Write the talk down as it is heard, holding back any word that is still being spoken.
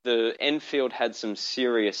the Enfield had some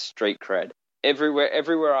serious street cred.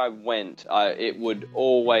 Everywhere I went, it would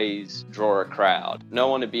always draw a crowd. No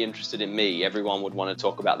one would be interested in me. Everyone would want to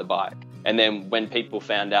talk about the bike. And then when people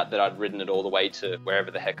found out that I'd ridden it all the way to wherever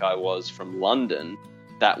the heck I was from London,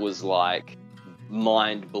 that was like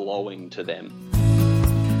mind-blowing to them.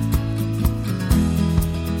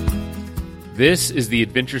 This is the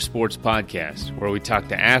Adventure Sports Podcast, where we talk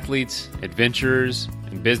to athletes, adventurers,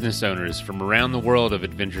 and business owners from around the world of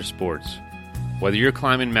adventure sports. Whether you're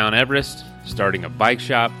climbing Mount Everest, starting a bike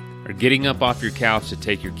shop, or getting up off your couch to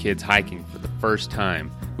take your kids hiking for the first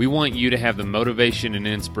time, we want you to have the motivation and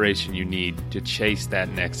inspiration you need to chase that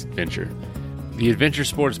next adventure. The Adventure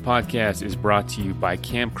Sports Podcast is brought to you by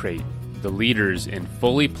Camp Crate, the leaders in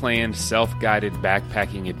fully planned self-guided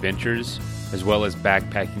backpacking adventures, as well as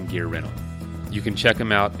backpacking gear rental. You can check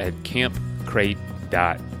them out at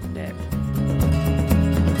campcrate.net.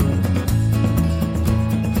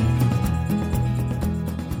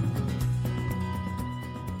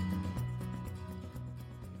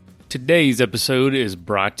 Today's episode is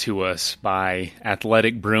brought to us by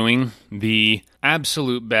Athletic Brewing, the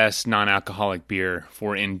absolute best non-alcoholic beer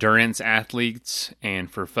for endurance athletes and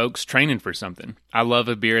for folks training for something. I love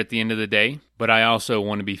a beer at the end of the day, but I also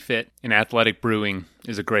want to be fit, and Athletic Brewing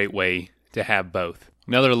is a great way to have both.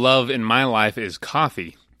 Another love in my life is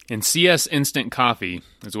coffee, and CS Instant Coffee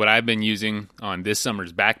is what I've been using on this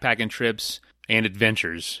summer's backpacking trips and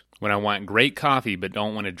adventures when I want great coffee but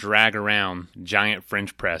don't want to drag around giant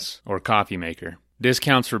French press or coffee maker.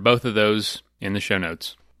 Discounts for both of those in the show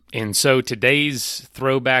notes. And so today's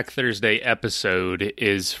Throwback Thursday episode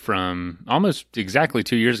is from almost exactly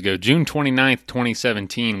 2 years ago, June 29th,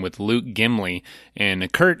 2017, with Luke Gimley.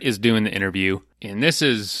 And Kurt is doing the interview. And this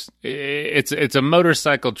is, it's a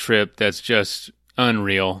motorcycle trip that's just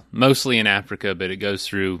unreal, mostly in Africa, but it goes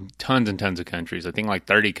through tons and tons of countries, I think like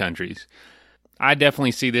 30 countries. I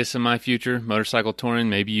definitely see this in my future, motorcycle touring.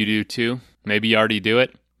 Maybe you do too. Maybe you already do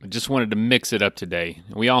it. I just wanted to mix it up today.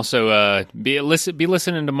 We also be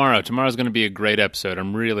listening tomorrow. Tomorrow's going to be a great episode.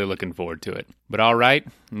 I'm really looking forward to it. But all right,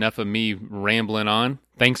 enough of me rambling on.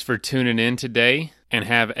 Thanks for tuning in today, and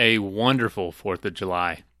have a wonderful 4th of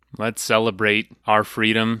July. Let's celebrate our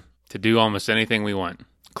freedom to do almost anything we want,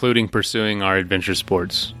 including pursuing our adventure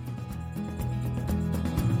sports.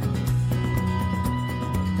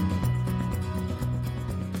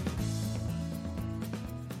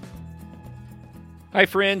 Hi,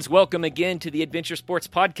 friends. Welcome again to the Adventure Sports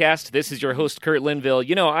Podcast. This is your host, Kurt Linville.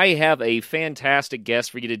 You know, I have a fantastic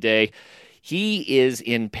guest for you today. He is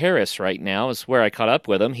in Paris right now. Is where I caught up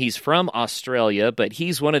with him. He's from Australia, but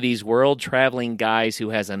he's one of these world-traveling guys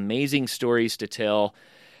who has amazing stories to tell.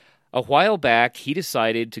 A while back, he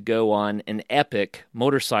decided to go on an epic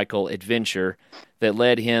motorcycle adventure that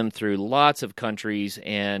led him through lots of countries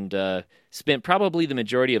and spent probably the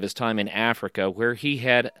majority of his time in Africa, where he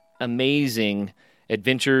had amazing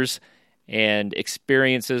adventures and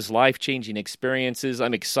experiences, life-changing experiences.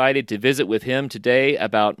 I'm excited to visit with him today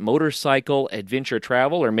about motorcycle adventure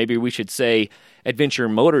travel, or maybe we should say adventure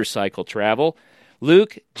motorcycle travel.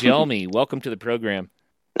 Luke Gelmy, welcome to the program.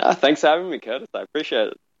 Thanks for having me, Curtis. I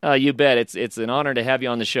appreciate it. You bet. It's an honor to have you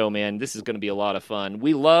on the show, man. This is going to be a lot of fun.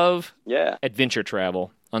 We love adventure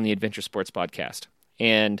travel on the Adventure Sports Podcast.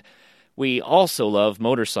 And we also love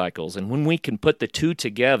motorcycles. And when we can put the two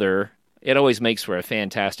together, it always makes for a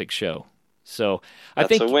fantastic show. So I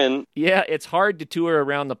think, that's a win. Yeah, it's hard to tour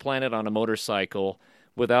around the planet on a motorcycle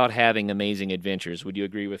without having amazing adventures. Would you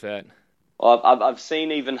agree with that? Well, I've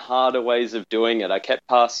seen even harder ways of doing it. I kept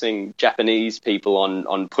passing Japanese people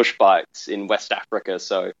on push bikes in West Africa,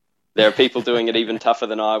 so there are people doing it even tougher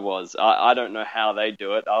than I was. I don't know how they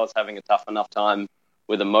do it. I was having a tough enough time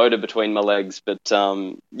with a motor between my legs, but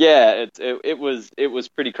it was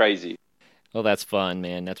pretty crazy. Well, that's fun,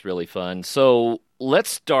 man. That's really fun. So let's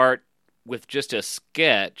start with just a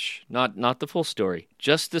sketch, not the full story,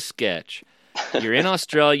 just the sketch. You're in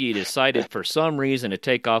Australia. You decided for some reason to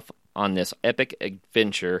take off on this epic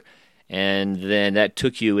adventure, and then that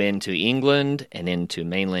took you into England and into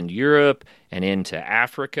mainland Europe and into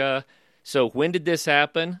Africa. So when did this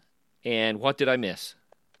happen, and what did I miss?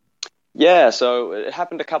 Yeah, so it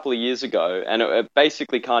happened a couple of years ago, and it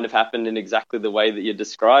basically kind of happened in exactly the way that you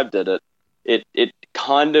described it. It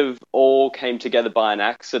kind of all came together by an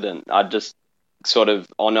accident. I just sort of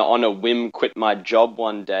on a whim quit my job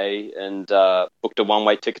one day and booked a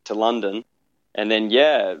one-way ticket to London, and then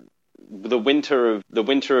the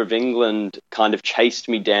winter of England kind of chased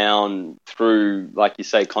me down through, like you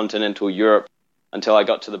say, continental Europe until I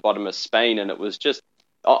got to the bottom of Spain, and it was just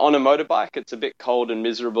on a motorbike. It's a bit cold and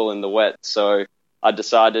miserable in the wet, so I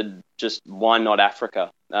decided just why not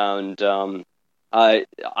Africa? And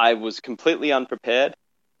I was completely unprepared.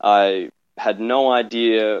 I had no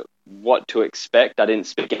idea what to expect. I didn't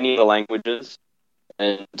speak any of the languages,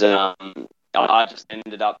 and I just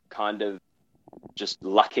ended up kind of just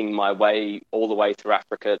lucking my way all the way through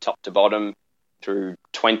Africa, top to bottom, through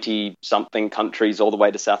 20-something countries, all the way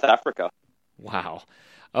to South Africa. Wow.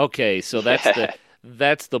 Okay, so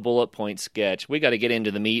that's the bullet point sketch. We got to get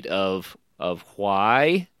into the meat of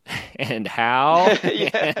why and how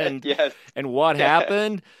and what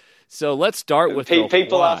happened. So let's start with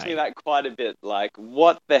people why. ask me that quite a bit. Like,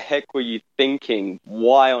 what the heck were you thinking?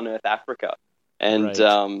 Why on earth Africa? And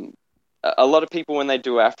Right. A lot of people, when they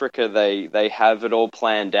do Africa, they have it all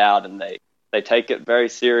planned out and they take it very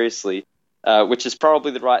seriously, which is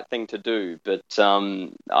probably the right thing to do. But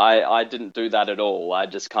I didn't do that at all. I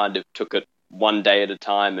just kind of took it one day at a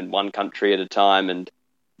time and one country at a time, and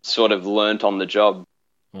sort of learnt on the job.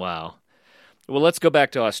 Wow. Well, let's go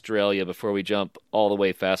back to Australia before we jump all the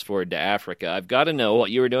way fast forward to Africa. I've got to know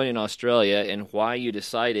what you were doing in Australia and why you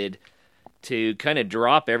decided to kind of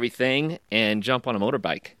drop everything and jump on a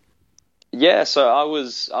motorbike. Yeah, so I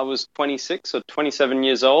was 26 or 27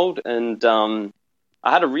 years old, and I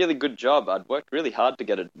had a really good job. I'd worked really hard to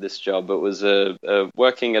get this job. It was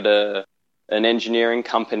working at an engineering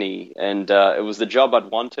company, and it was the job I'd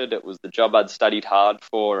wanted. It was the job I'd studied hard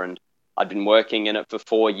for, and I'd been working in it for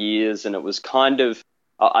 4 years. And it was kind of,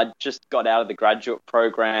 I just got out of the graduate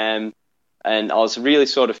program, and I was really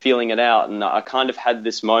sort of feeling it out. And I kind of had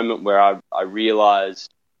this moment where I realized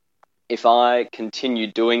if I continue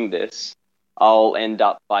doing this, I'll end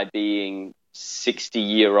up by being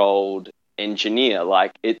 60-year-old engineer.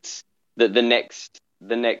 Like, it's the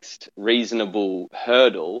next reasonable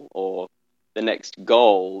hurdle, or the next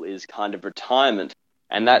goal, is kind of retirement.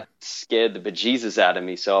 And that scared the bejesus out of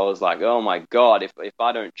me. So I was like, oh my God, if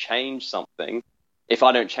I don't change something, if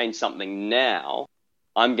I don't change something now,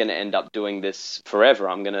 I'm going to end up doing this forever.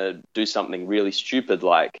 I'm going to do something really stupid,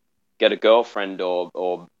 like get a girlfriend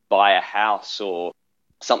or buy a house or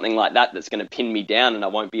something like that that's going to pin me down, and I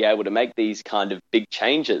won't be able to make these kind of big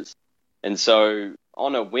changes. And so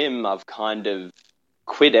on a whim, I've kind of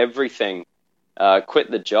quit everything,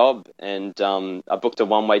 quit the job, and I booked a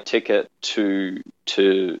one-way ticket to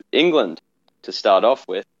England to start off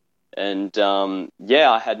with. And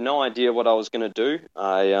I had no idea what I was going to do.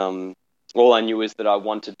 All I knew is that I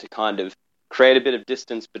wanted to kind of create a bit of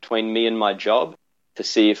distance between me and my job to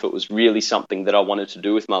see if it was really something that I wanted to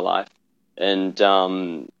do with my life. And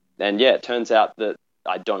it turns out that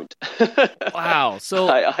I don't. Wow. So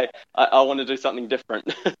I want to do something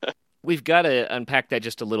different. we've got to unpack that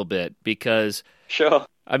just a little bit, because Sure.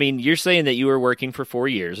 I mean, you're saying that you were working for 4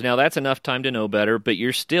 years. Now, that's enough time to know better, but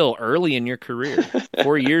you're still early in your career.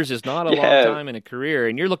 4 years is not a long time in a career,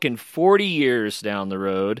 and you're looking 40 years down the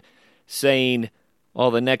road saying,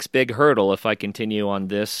 well, the next big hurdle, if I continue on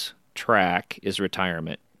this track, is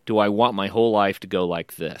retirement. Do I want my whole life to go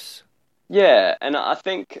like this? Yeah, and I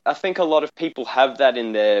think a lot of people have that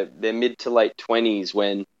in their mid to late 20s,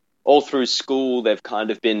 when all through school they've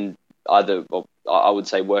kind of been either, well, I would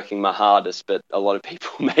say working my hardest, but a lot of people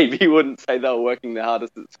maybe wouldn't say they were working the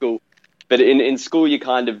hardest at school. But in school, you're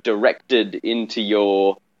kind of directed into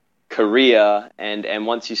your career, and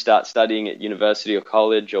once you start studying at university or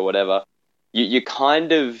college or whatever, you're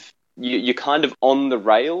kind of on the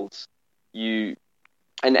rails. And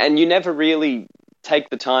you never really take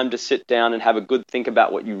the time to sit down and have a good think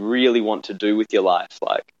about what you really want to do with your life,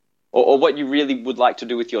 like, or what you really would like to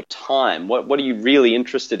do with your time. What are you really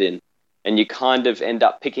interested in? And you kind of end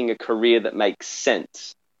up picking a career that makes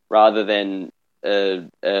sense rather than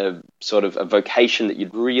a sort of a vocation that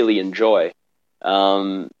you'd really enjoy.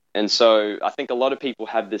 And so I think a lot of people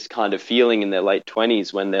have this kind of feeling in their late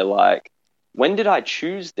 20s when they're like, when did I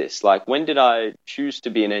choose this? Like, when did I choose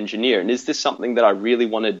to be an engineer? And is this something that I really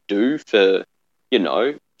want to do for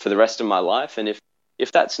the rest of my life? And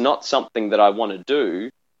if that's not something that I want to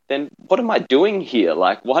do, then what am I doing here?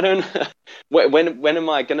 Like, why don't when am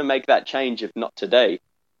I going to make that change if not today?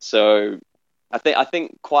 So I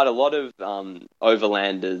think quite a lot of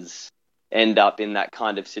overlanders end up in that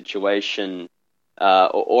kind of situation,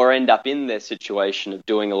 or end up in their situation of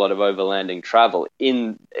doing a lot of overlanding travel.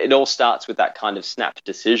 It all starts with that kind of snap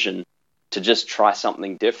decision to just try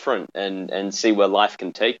something different and see where life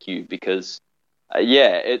can take you, because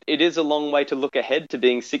it is a long way to look ahead to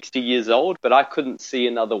being 60 years old, but I couldn't see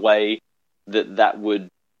another way that would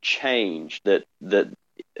change, that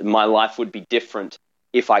my life would be different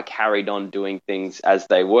if I carried on doing things as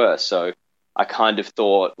they were. So I kind of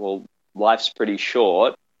thought, well, life's pretty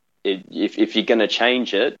short. if you're going to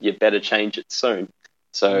change it, you better change it soon.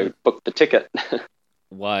 So book the ticket.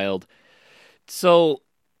 Wild. So,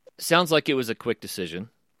 sounds like it was a quick decision.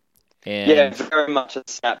 And Yeah, very much a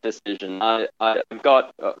snap decision. I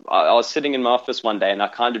was sitting in my office one day and I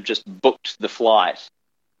kind of just booked the flight,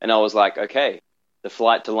 and I was like, okay, the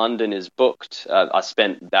flight to London is booked. I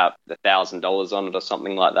spent about $1,000 on it or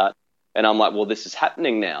something like that, and I'm like, well, this is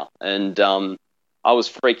happening now, and I was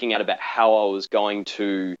freaking out about how I was going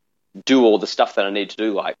to do all the stuff that I need to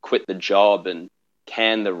do, like quit the job and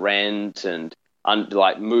can the rent and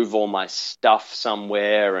like move all my stuff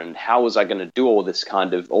somewhere, and how was I going to do all this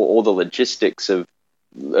kind of all the logistics of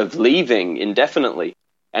leaving indefinitely.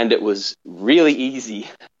 And it was really easy.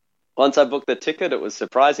 Once I booked the ticket, it was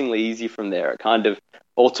surprisingly easy from there. It kind of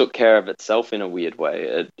all took care of itself in a weird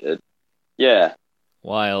way. Yeah.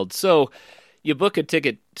 wild. So, you book a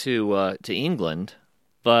ticket to England,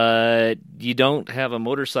 but you don't have a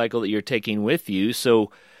motorcycle that you're taking with you.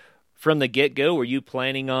 So, from the get-go, were you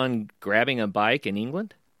planning on grabbing a bike in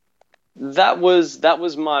England? That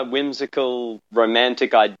was my whimsical,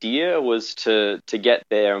 romantic idea, was to get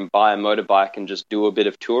there and buy a motorbike and just do a bit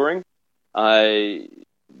of touring. Or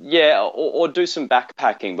do some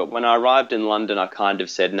backpacking. But when I arrived in London, I kind of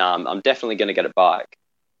said, nah, I'm definitely going to get a bike.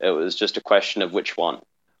 It was just a question of which one.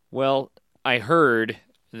 Well, I heard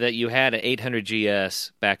that you had an 800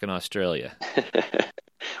 GS back in Australia.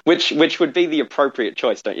 Which would be the appropriate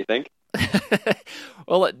choice, don't you think?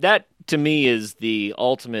 Well, that to me is the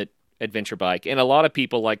ultimate adventure bike, and a lot of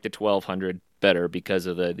people like the 1200 better because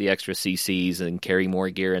of the extra CCs and carry more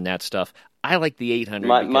gear and that stuff. I like the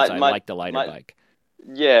 800 because I like the lighter bike.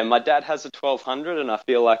 Yeah, my dad has a 1200, and I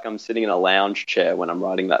feel like I'm sitting in a lounge chair when I'm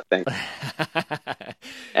riding that thing.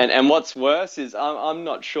 and what's worse is I'm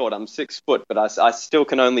not short. I'm 6 foot, but I still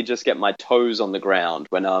can only just get my toes on the ground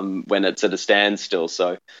when it's at a standstill.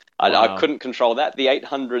 So I couldn't control that. The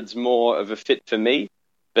 800's more of a fit for me,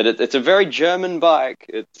 but it's a very German bike.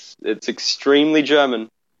 It's extremely German.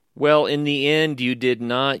 Well, in the end, you did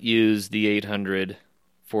not use the 800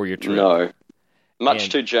 for your trip. No. Much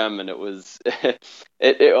too German. It was. I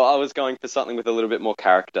was going for something with a little bit more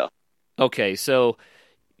character. Okay, so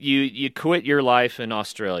you quit your life in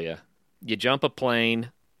Australia. You jump a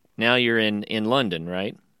plane. Now you're in London,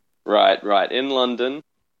 right? Right. In London,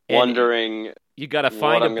 And wondering. You got to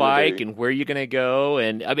find a bike and where you're going to go.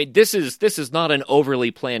 And I mean, this is not an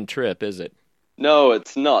overly planned trip, is it? No,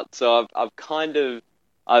 it's not. So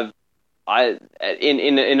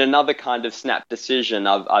in another kind of snap decision,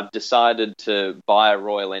 I've decided to buy a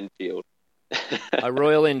Royal Enfield. A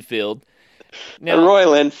Royal Enfield. Now, a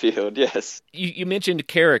Royal Enfield, yes. You mentioned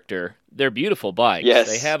character. They're beautiful bikes. Yes.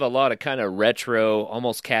 They have a lot of kind of retro,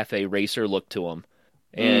 almost cafe racer look to them.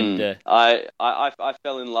 And I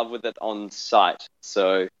fell in love with it on sight.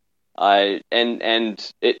 So it's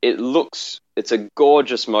a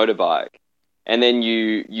gorgeous motorbike. And then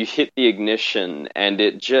you hit the ignition, and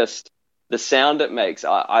it just, the sound it makes,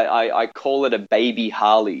 I call it a baby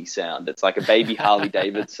Harley sound. It's like a baby Harley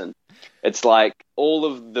Davidson. It's like all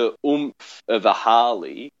of the oomph of a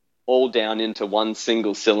Harley all down into one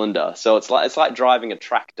single cylinder. So it's like driving a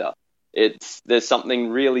tractor. There's something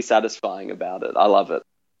really satisfying about it. I love it.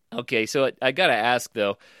 Okay, so I got to ask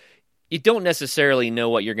though, you don't necessarily know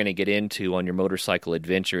what you're going to get into on your motorcycle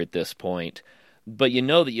adventure at this point. But you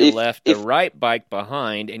know that you left the right bike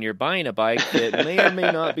behind, and you're buying a bike that may or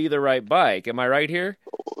may not be the right bike. Am I right here?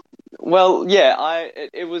 Well, yeah.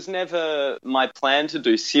 It was never my plan to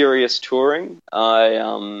do serious touring.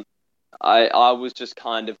 I was just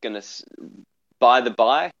kind of going to buy the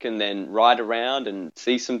bike and then ride around and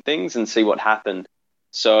see some things and see what happened.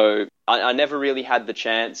 So I never really had the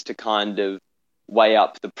chance to kind of weigh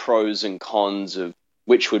up the pros and cons of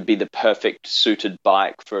which would be the perfect suited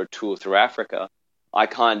bike for a tour through Africa. I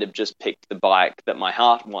kind of just picked the bike that my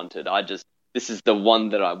heart wanted. This is the one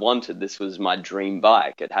that I wanted. This was my dream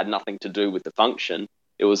bike. It had nothing to do with the function.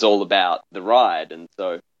 It was all about the ride. And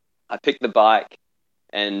so I picked the bike,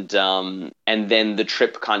 and then the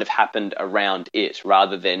trip kind of happened around it,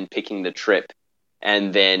 rather than picking the trip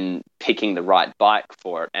and then picking the right bike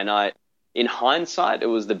for it. And in hindsight, it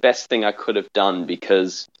was the best thing I could have done,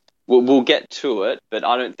 because we'll get to it, but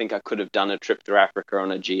I don't think I could have done a trip through Africa on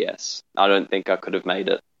a GS. I don't think I could have made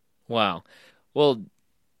it. Wow. Well,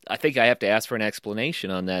 I think I have to ask for an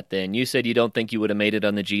explanation on that then. You said you don't think you would have made it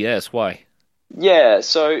on the GS. Why? Yeah,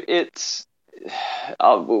 so it's...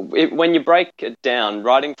 when you break it down,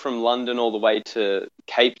 riding from London all the way to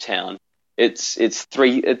Cape Town,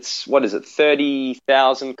 what is it,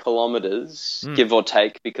 30,000 kilometers, give or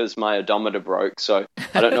take, because my odometer broke. So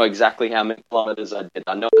I don't know exactly how many kilometers I did.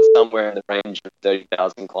 I know it's somewhere in the range of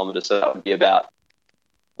 30,000 kilometers. So that would be about,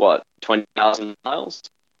 20,000 miles.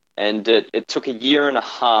 And it took a year and a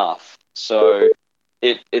half. So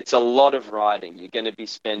it's a lot of riding. You're going to be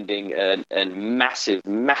spending a massive,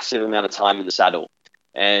 massive amount of time in the saddle.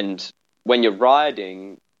 And when you're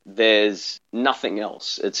riding, there's nothing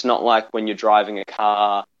else. It's not like when you're driving a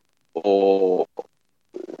car or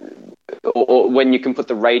when you can put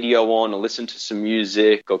the radio on or listen to some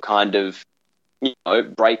music or kind of,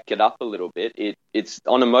 break it up a little bit. It's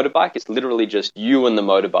on a motorbike, it's literally just you and the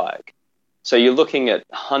motorbike. So you're looking at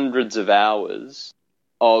hundreds of hours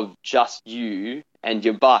of just you and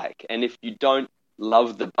your bike. And if you don't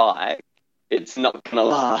love the bike, it's not going to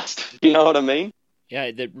last. You know what I mean? Yeah,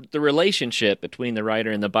 the relationship between the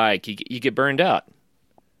rider and the bike, you get burned out.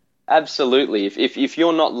 Absolutely. If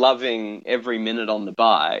you're not loving every minute on the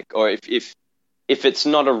bike, or if it's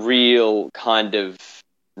not a real kind of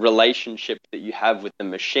relationship that you have with the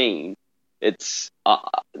machine, it's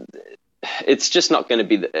just not going to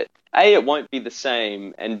be it won't be the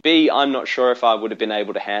same, and B, I'm not sure if I would have been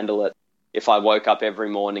able to handle it if I woke up every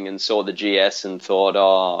morning and saw the GS and thought,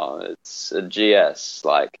 oh, it's a GS.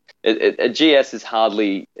 Like a GS is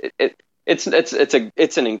hardly it's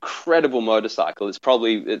an incredible motorcycle. It's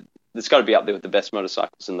probably it's got to be up there with the best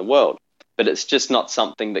motorcycles in the world, but it's just not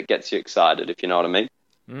something that gets you excited, if you know what I mean.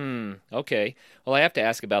 Okay. Well, I have to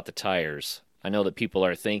ask about the tires. I know that people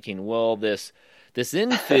are thinking, well, this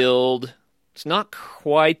Enfield, it's not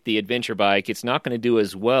quite the adventure bike. It's not going to do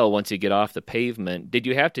as well once you get off the pavement. Did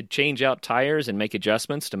you have to change out tires and make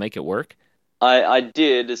adjustments to make it work? I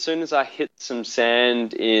did. As soon as I hit some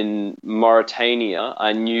sand in Mauritania,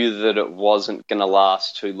 I knew that it wasn't going to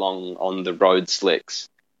last too long on the road slicks.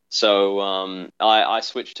 So I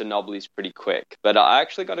switched to knobblies pretty quick. But I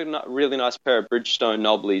actually got a really nice pair of Bridgestone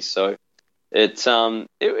knobblies. So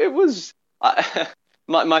it was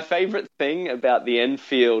my favorite thing about the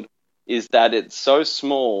Enfield is that it's so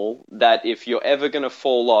small that if you're ever going to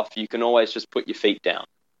fall off, you can always just put your feet down.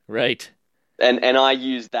 Right. And I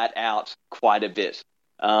use that out quite a bit.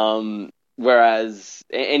 Whereas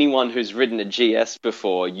anyone who's ridden a GS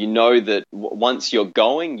before, you know that once you're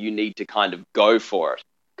going, you need to kind of go for it.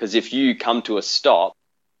 Because if you come to a stop,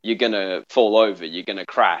 you're going to fall over, you're going to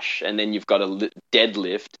crash, and then you've got to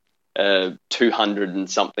deadlift a 200 and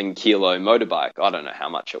something kilo motorbike. I don't know how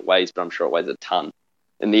much it weighs, but I'm sure it weighs a ton.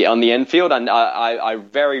 On the Enfield, I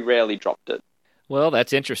very rarely dropped it. Well,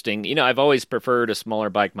 that's interesting. I've always preferred a smaller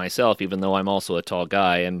bike myself, even though I'm also a tall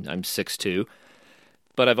guy. I'm 6'2".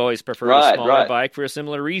 But I've always preferred a smaller bike for a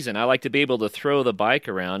similar reason. I like to be able to throw the bike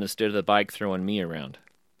around instead of the bike throwing me around.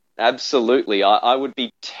 Absolutely. I would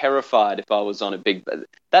be terrified if I was on a big...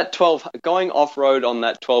 Going off-road on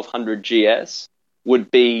that 1200 GS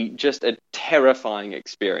would be just a terrifying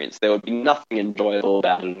experience. There would be nothing enjoyable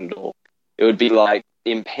about it at all. It would be like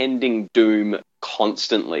impending doom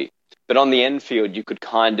constantly. But on the Enfield, you could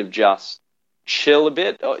kind of just chill a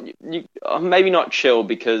bit. Or maybe not chill,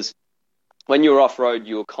 because when you were off-road,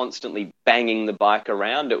 you were constantly banging the bike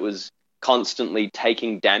around. It was constantly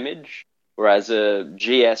taking damage, whereas a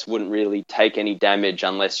GS wouldn't really take any damage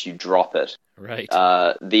unless you drop it. Right.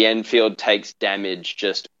 The Enfield takes damage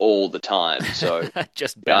just all the time. So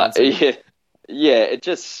just bouncing. Yeah, it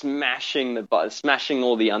just smashing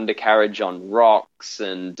all the undercarriage on rocks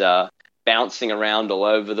and bouncing around all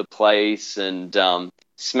over the place and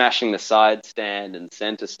smashing the side stand and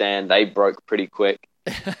center stand. They broke pretty quick.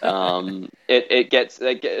 Africa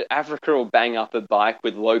will bang up a bike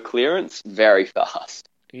with low clearance very fast.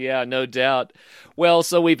 Yeah, no doubt. Well,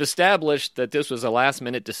 so we've established that this was a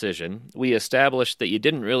last-minute decision. We established that you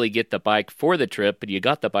didn't really get the bike for the trip, but you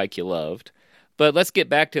got the bike you loved. But let's get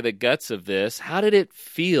back to the guts of this. How did it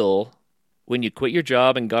feel when you quit your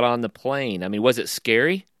job and got on the plane? I mean, was it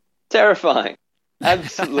scary? Terrifying.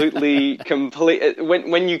 Absolutely complete.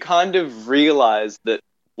 When you kind of realize that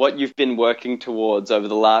what you've been working towards over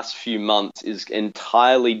the last few months is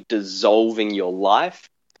entirely dissolving your life,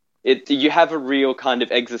 you have a real kind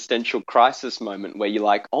of existential crisis moment where you're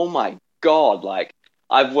like, oh my God, like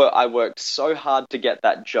I worked so hard to get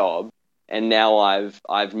that job, and now I've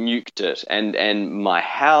nuked it, and my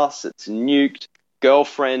house, it's nuked,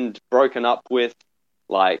 girlfriend broken up with,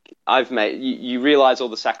 like I've made. You realize all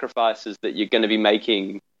the sacrifices that you're going to be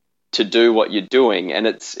making to do what you're doing, and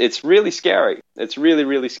it's really scary. It's really,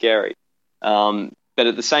 really scary. But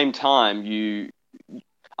at the same time,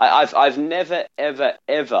 I've never, ever,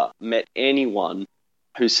 ever met anyone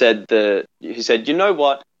who said, you know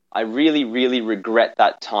what, I really, really regret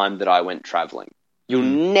that time that I went traveling. You'll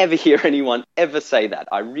never hear anyone ever say that.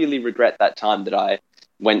 I really regret that time that I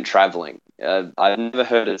went traveling. I've never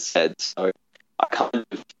heard it said, so I kind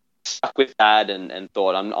of stuck with that and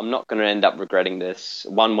thought, I'm not going to end up regretting this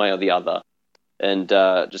one way or the other, and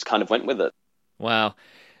just kind of went with it. Wow.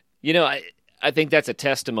 You know, I think that's a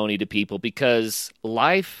testimony to people, because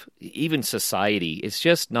life, even society, is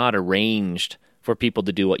just not arranged for people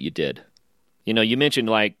to do what you did. You know, you mentioned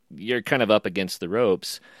like you're kind of up against the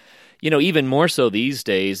ropes. You know, even more so these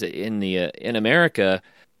days in America,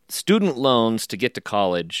 student loans to get to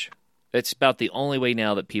college, it's about the only way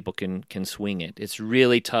now that people can swing it. It's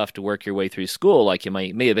really tough to work your way through school like you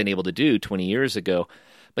may have been able to do 20 years ago.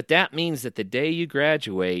 But that means that the day you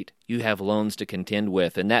graduate, you have loans to contend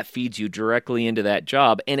with, and that feeds you directly into that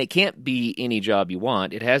job. And it can't be any job you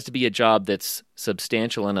want. It has to be a job that's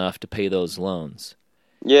substantial enough to pay those loans.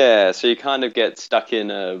 Yeah, so you kind of get stuck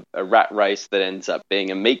in a rat race that ends up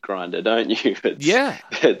being a meat grinder, don't you?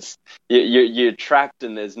 You're trapped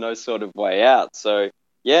and there's no sort of way out. So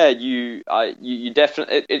yeah, you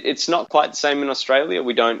definitely. It's not quite the same in Australia.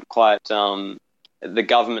 We don't quite. The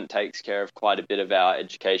government takes care of quite a bit of our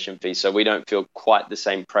education fees, so we don't feel quite the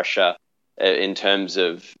same pressure in terms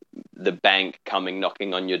of the bank coming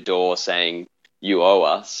knocking on your door saying you owe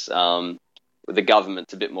us. The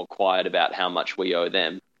government's a bit more quiet about how much we owe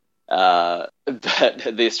them, but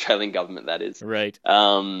the Australian government, that is. Right.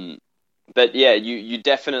 But yeah, you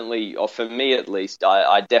definitely, or for me at least,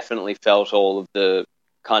 I definitely felt all of the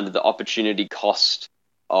kind of the opportunity cost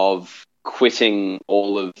of quitting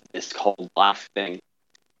all of this whole life thing.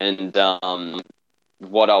 And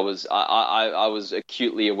what I was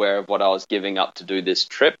acutely aware of what I was giving up to do this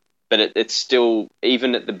trip, but it still,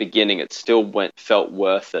 even at the beginning, it still felt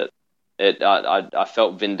worth it. I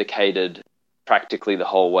felt vindicated practically the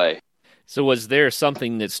whole way. So was there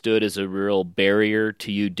something that stood as a real barrier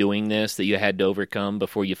to you doing this that you had to overcome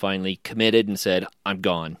before you finally committed and said, I'm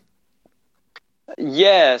gone?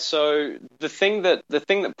 Yeah, so the thing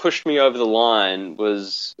that pushed me over the line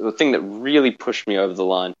was the thing that really pushed me over the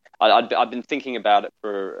line. I've been thinking about it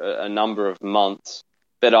for a number of months,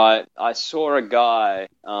 but I saw a guy.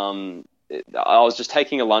 I was just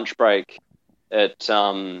taking a lunch break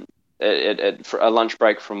for a lunch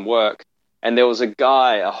break from work, and there was a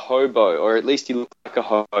guy, a hobo, or at least he looked like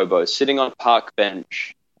a hobo, sitting on a park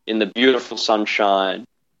bench in the beautiful sunshine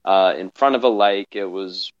in front of a lake. It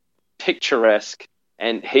was picturesque,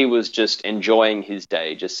 and he was just enjoying his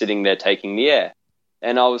day, just sitting there taking the air.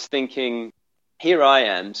 And I was thinking, here I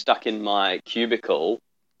am stuck in my cubicle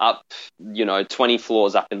up, 20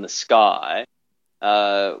 floors up in the sky,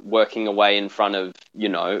 working away in front of,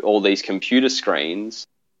 all these computer screens.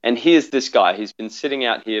 And here's this guy, he's been sitting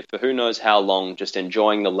out here for who knows how long, just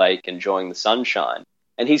enjoying the lake, enjoying the sunshine.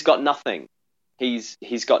 And he's got nothing.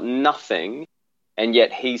 He's got nothing, and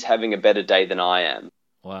yet he's having a better day than I am.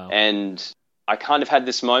 Wow. And I kind of had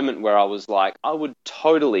this moment where I was like, I would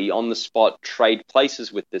totally on the spot trade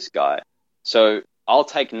places with this guy. So I'll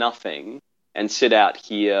take nothing and sit out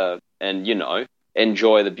here and,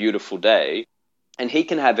 enjoy the beautiful day. And he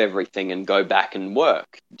can have everything and go back and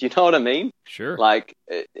work. Do you know what I mean? Sure. Like,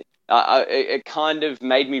 it kind of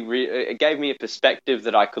made me, it gave me a perspective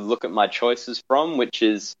that I could look at my choices from, which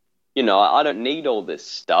is, I don't need all this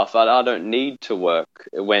stuff. I don't need to work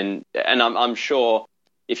and I'm sure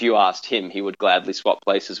if you asked him, he would gladly swap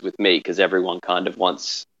places with me because everyone kind of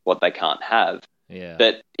wants what they can't have. Yeah.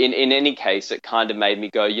 But in any case, it kind of made me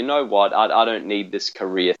go, you know what? I don't need this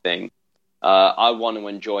career thing. I want to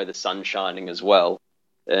enjoy the sun shining as well,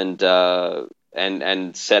 and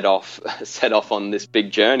set off on this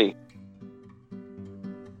big journey.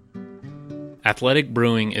 Athletic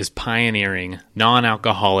Brewing is pioneering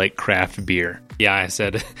non-alcoholic craft beer. Yeah, I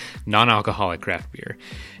said non-alcoholic craft beer.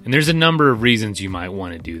 And there's a number of reasons you might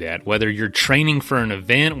want to do that, whether you're training for an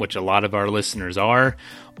event, which a lot of our listeners are,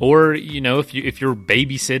 or, if you're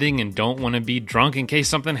babysitting and don't want to be drunk in case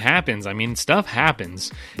something happens. I mean, stuff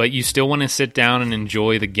happens, but you still want to sit down and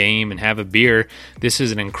enjoy the game and have a beer. This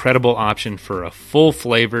is an incredible option for a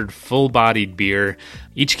full-flavored, full-bodied beer.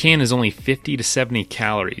 Each can is only 50 to 70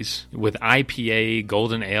 calories. With IPA,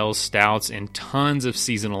 golden ales, stouts, and tons of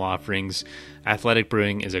seasonal offerings, Athletic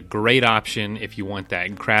Brewing is a great option if you want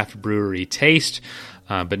that craft brewery taste,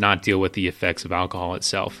 but not deal with the effects of alcohol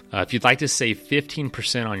itself. If you'd like to save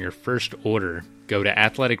 15% on your first order, go to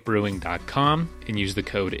athleticbrewing.com and use the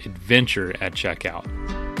code ADVENTURE at checkout.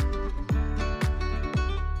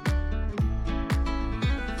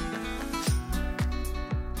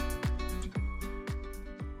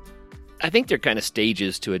 I think there are kind of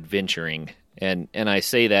stages to adventuring. And I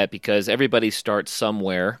say that because everybody starts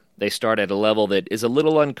somewhere. They start at a level that is a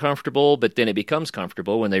little uncomfortable, but then it becomes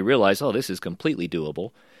comfortable when they realize, oh, this is completely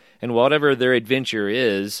doable. And whatever their adventure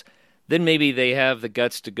is, then maybe they have the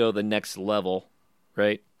guts to go the next level,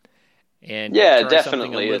 right? And Yeah, try definitely.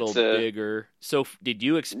 something a little bigger. So did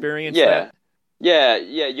you experience Yeah. that? Yeah,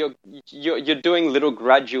 yeah, you're doing little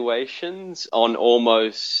graduations on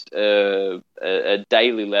almost a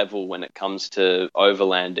daily level when it comes to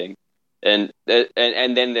overlanding, and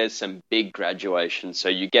then there's some big graduations. So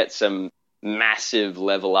you get some massive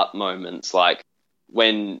level up moments, like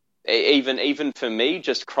when even for me,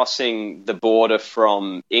 just crossing the border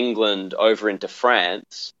from England over into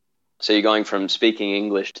France. So you're going from speaking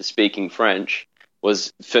English to speaking French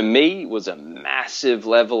was for me was a massive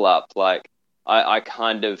level up, like. I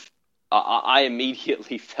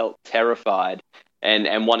immediately felt terrified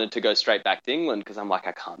and wanted to go straight back to England because I'm like,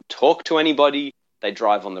 I can't talk to anybody. They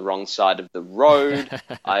drive on the wrong side of the road.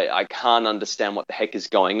 I can't understand what the heck is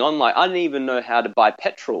going on. Like, I didn't even know how to buy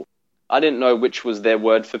petrol. I didn't know which was their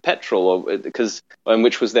word for petrol and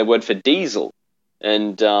which was their word for diesel.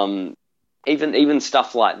 And even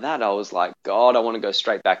stuff like that, I was like, God, I want to go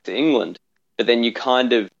straight back to England. But then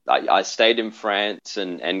I stayed in France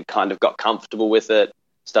and kind of got comfortable with it,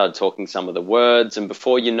 started talking some of the words, and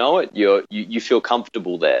before you know it, you feel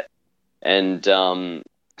comfortable there. And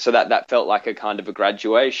so that felt like a kind of a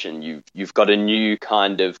graduation. You've got a new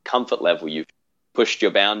kind of comfort level. You've pushed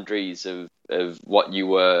your boundaries of what you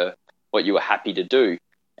were happy to do.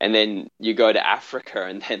 And then you go to Africa,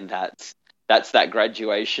 and then that's that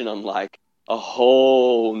graduation on like a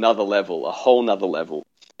whole nother level.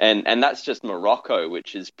 And that's just Morocco,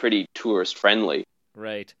 which is pretty tourist friendly.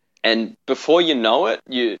 Right. And before you know it,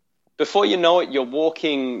 you're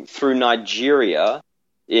walking through Nigeria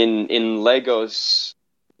in Lagos,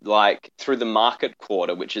 like through the market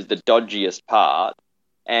quarter, which is the dodgiest part,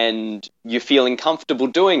 and you're feeling comfortable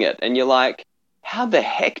doing it. And you're like, how the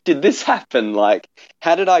heck did this happen? Like,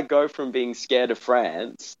 how did I go from being scared of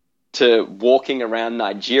France to walking around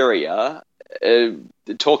Nigeria,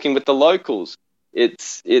 talking with the locals?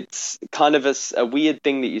 It's kind of a weird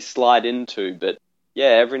thing that you slide into, but yeah,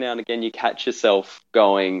 every now and again you catch yourself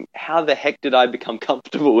going, how the heck did I become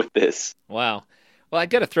comfortable with this? Wow. Well, I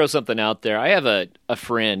got to throw something out there. I have a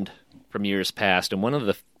friend from years past, and one of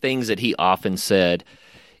the things that he often said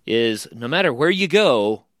is, no matter where you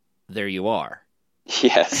go, there you are.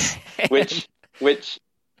 Yes, which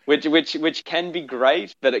can be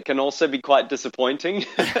great, but it can also be quite disappointing.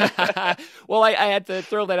 Well, I had to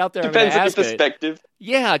throw that out there. Depends on your perspective.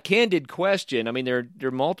 Yeah, candid question. I mean, there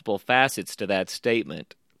are multiple facets to that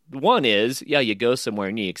statement. One is, yeah, you go somewhere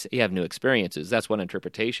and you have new experiences. That's one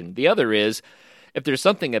interpretation. The other is, if there's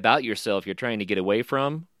something about yourself you're trying to get away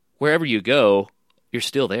from, wherever you go, you're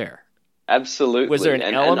still there. Absolutely. Was there an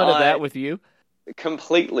element of that with you?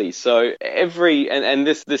 Completely. So and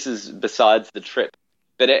this is besides the trip,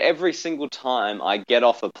 but every single time I get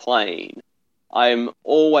off a plane, I'm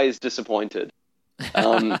always disappointed.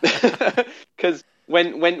 Because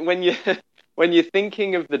when you're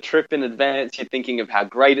thinking of the trip in advance, you're thinking of how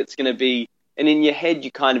great it's going to be, and in your head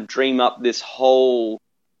you kind of dream up this whole,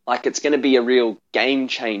 like it's going to be a real game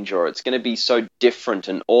changer, or it's going to be so different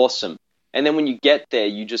and awesome. And then when you get there,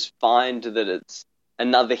 you just find that it's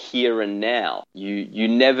another here and now. You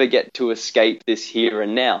never get to escape this here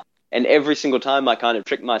and now. And every single time I kind of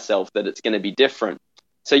trick myself that it's going to be different.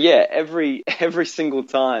 So yeah, every single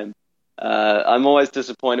time I'm always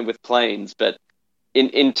disappointed with planes. But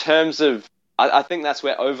in terms of, I think that's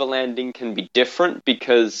where overlanding can be different,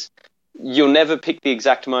 because you'll never pick the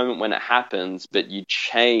exact moment when it happens, but you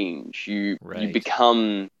change. You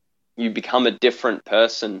become a different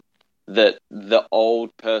person that the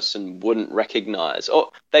old person wouldn't recognize. Or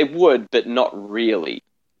they would, but not really.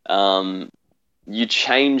 You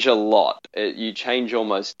change a lot. You change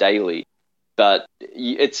almost daily. But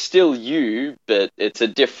it's still you, but it's a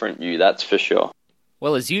different you, that's for sure.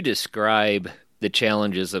 Well, as you describe the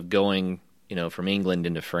challenges of going, from England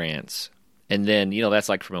into France, and then, that's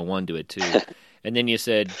like from a 1 to a 2. And then you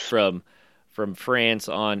said from France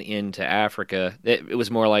on into Africa, it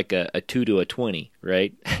was more like a 2 to a 20,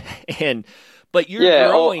 right? But you're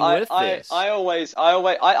growing with this.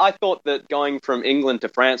 I thought that going from England to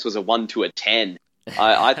France was a 1 to a 10.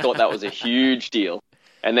 I thought that was a huge deal.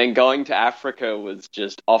 And then going to Africa was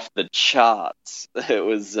just off the charts. It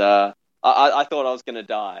was, I thought I was going to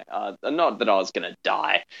die. Not that I was going to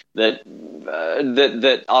die,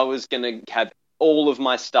 that I was going to have all of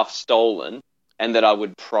my stuff stolen and that I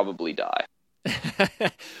would probably die.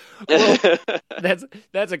 Well,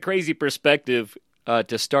 that's a crazy perspective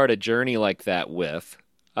to start a journey like that with.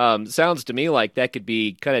 Sounds to me like that could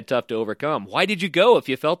be kind of tough to overcome. Why did you go if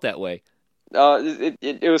you felt that way?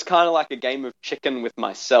 It was kind of like a game of chicken with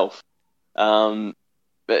myself. But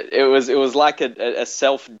it was like a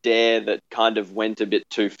self dare that kind of went a bit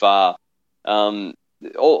too far.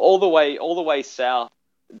 All the way south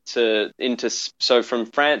so from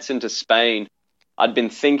France into Spain, I'd been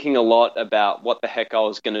thinking a lot about what the heck I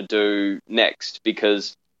was going to do next,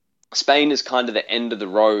 because Spain is kind of the end of the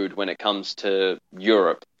road when it comes to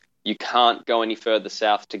Europe. You can't go any further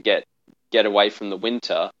south to get away from the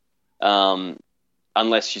winter,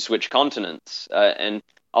 unless you switch continents. And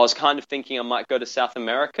I was kind of thinking I might go to South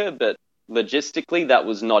America, but logistically that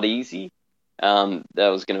was not easy. That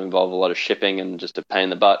was going to involve a lot of shipping and just a pain in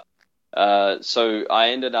the butt. So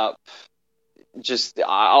I ended up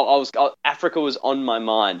Africa was on my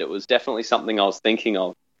mind. It was definitely something I was thinking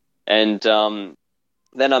of. And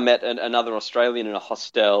then I met another Australian in a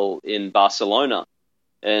hostel in Barcelona,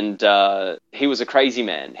 and he was a crazy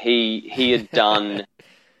man. He had done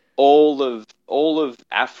all of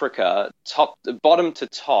Africa, bottom to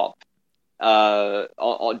top, down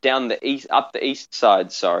up the east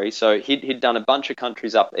side. Sorry, so he'd done a bunch of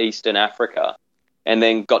countries up east in Africa, and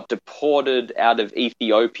then got deported out of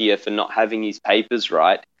Ethiopia for not having his papers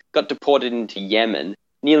right. Got deported into Yemen,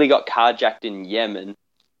 nearly got carjacked in Yemen.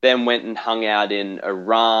 Then went and hung out in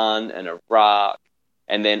Iran and Iraq,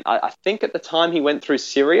 and then I think at the time he went through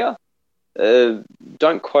Syria.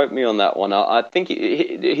 Don't quote me on that one. I think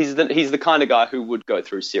he's the kind of guy who would go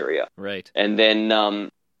through Syria. Right. And then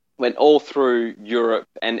went all through Europe,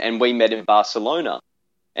 and we met in Barcelona.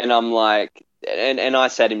 And I'm like, and I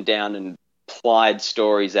sat him down and plied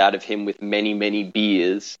stories out of him with many, many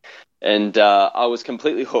beers. And I was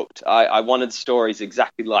completely hooked. I wanted stories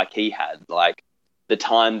exactly like he had, like the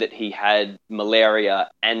time that he had malaria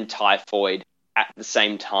and typhoid at the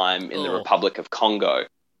same time in the Republic of Congo.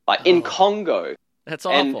 Like in Congo. That's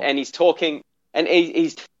awful. And he's talking, and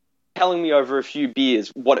he's telling me over a few beers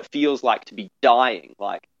what it feels like to be dying,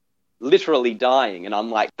 like literally dying. And I'm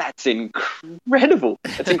like, that's incredible.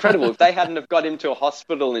 That's incredible. If they hadn't have got him to a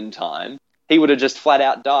hospital in time, he would have just flat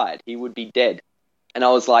out died. He would be dead. And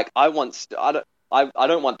I was like, I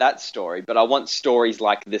don't want that story, but I want stories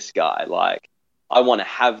like this guy. Like, I want to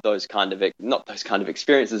have those kind of, not those kind of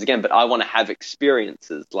experiences again, but I want to have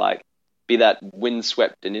experiences, like be that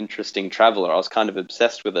windswept and interesting traveler. I was kind of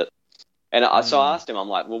obsessed with it. And so I asked him, I'm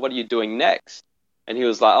like, well, what are you doing next? And he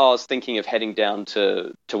was like, I was thinking of heading down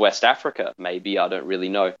to West Africa, maybe, I don't really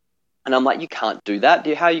know. And I'm like, you can't do that.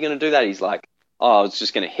 How are you going to do that? He's like, I was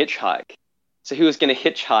just going to hitchhike. So he was going to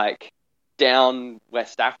hitchhike down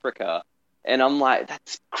West Africa. And I'm like,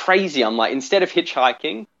 that's crazy. I'm like, instead of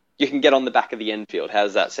hitchhiking, you can get on the back of the Enfield. How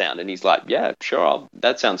does that sound? And he's like, yeah, sure.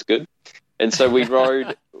 That sounds good. And so we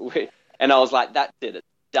rode, and I was like, that's it. It's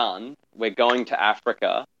done. We're going to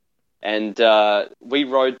Africa. And we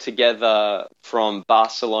rode together from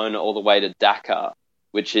Barcelona all the way to Dakar,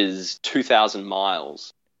 which is 2,000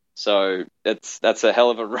 miles. So that's a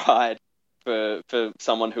hell of a ride for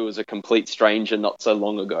someone who was a complete stranger not so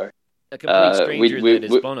long ago. A complete stranger that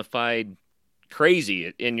is bona fide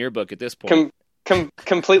crazy in your book at this point.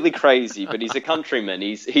 Completely crazy, but he's a countryman.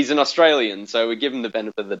 He's an Australian, so we give him the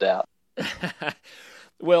benefit of the doubt.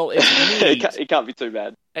 Well, it can't be too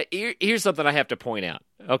bad. Here's something I have to point out.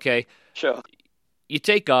 Okay, sure. You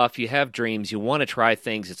take off, you have dreams, you want to try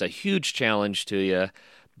things. It's a huge challenge to you,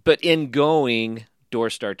 but in going,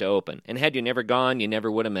 doors start to open. And had you never gone, you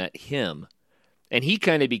never would have met him. And he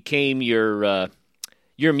kind of became your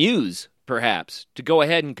muse, perhaps, to go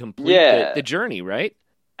ahead and complete the journey, right?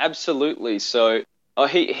 Absolutely. So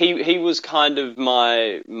he was kind of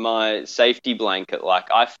my safety blanket. Like,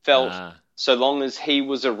 I felt so long as he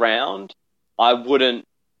was around, I wouldn't.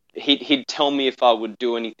 He'd tell me if I would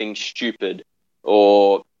do anything stupid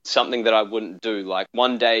or something that I wouldn't do. Like,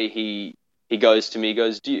 one day he goes to me, he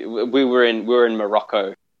goes, we were in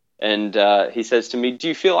Morocco, and he says to me, "Do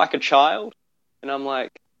you feel like a child?" And I'm like,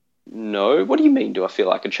 "No. What do you mean? Do I feel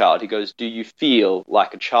like a child?" He goes, "Do you feel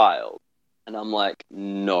like a child?" And I'm like,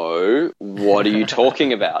 "No, what are you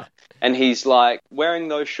talking about?" And he's like, "Wearing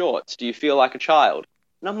those shorts, do you feel like a child?"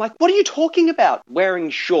 And I'm like, "What are you talking about? Wearing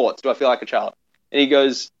shorts, do I feel like a child?" And he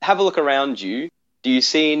goes, "Have a look around you. Do you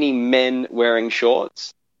see any men wearing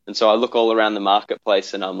shorts?" And so I look all around the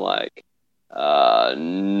marketplace and I'm like,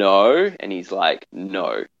 "No." And he's like,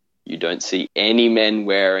 "No, you don't see any men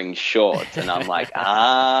wearing shorts." And I'm like,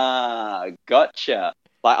 gotcha.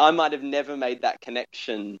 Like, I might have never made that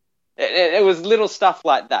connection. It was little stuff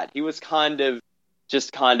like that. He was he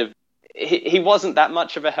wasn't that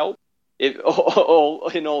much of a help, in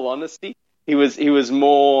all honesty. He was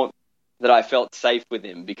more that I felt safe with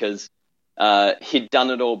him because he'd done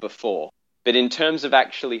it all before. But in terms of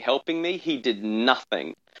actually helping me, he did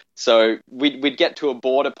nothing. So we'd get to a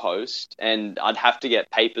border post and I'd have to get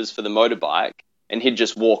papers for the motorbike, and he'd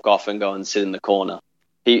just walk off and go and sit in the corner.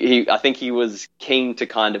 I think he was keen to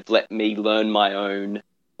kind of let me learn my own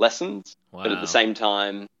lessons, Wow. but at the same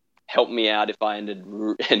time help me out if I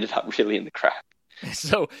ended up really in the crap.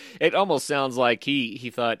 So it almost sounds like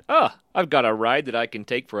he thought, oh, I've got a ride that I can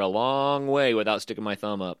take for a long way without sticking my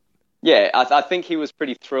thumb up. Yeah, I think he was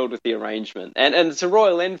pretty thrilled with the arrangement, and it's a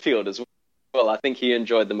Royal Enfield as well. I think he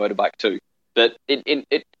enjoyed the motorbike too, but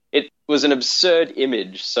it was an absurd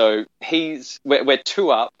image. So we're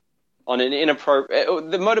two up on an inappropriate.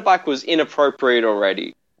 The motorbike was inappropriate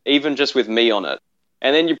already, even just with me on it,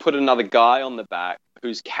 and then you put another guy on the back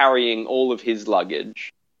who's carrying all of his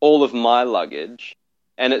luggage, all of my luggage.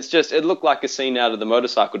 And it looked like a scene out of the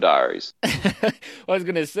Motorcycle Diaries. Well, I was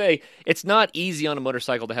going to say, it's not easy on a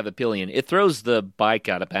motorcycle to have a pillion. It throws the bike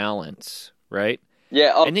out of balance, right?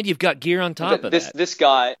 Yeah. And then you've got gear on top of that. This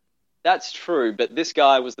guy, that's true, but this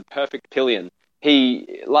guy was the perfect pillion.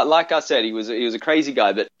 He, like I said, he was a crazy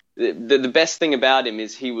guy, but the best thing about him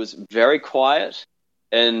is he was very quiet,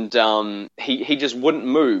 and he just wouldn't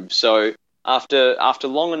move. So after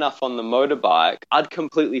long enough on the motorbike, I'd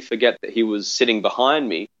completely forget that he was sitting behind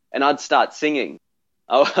me, and I'd start singing.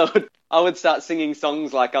 I would start singing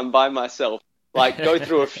songs like I'm by myself, like go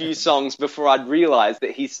through a few songs before I'd realize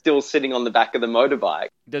that he's still sitting on the back of the motorbike.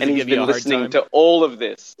 Does and he he's give you been a hard listening time? to all of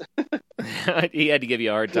this. He had to give you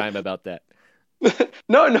a hard time about that.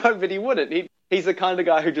 No, but he wouldn't. He's the kind of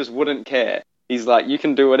guy who just wouldn't care. He's like, you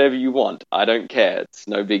can do whatever you want. I don't care. It's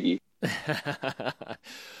no biggie.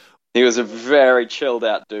 He was a very chilled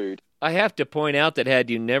out dude. I have to point out that had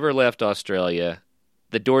you never left Australia,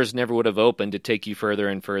 the doors never would have opened to take you further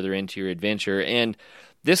and further into your adventure. And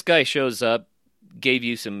this guy shows up, gave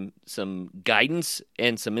you some guidance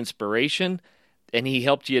and some inspiration, and he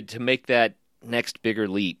helped you to make that next bigger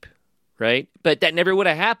leap, right? But that never would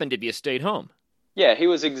have happened if you stayed home. Yeah, he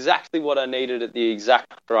was exactly what I needed at the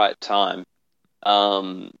exact right time.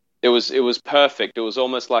 It was perfect. It was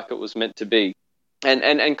almost like it was meant to be.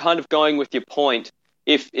 And kind of going with your point,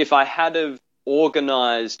 if I had have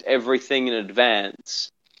organized everything in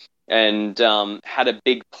advance and had a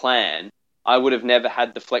big plan, I would have never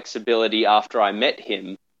had the flexibility after I met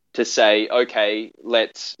him to say, okay,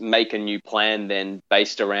 let's make a new plan then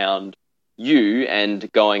based around you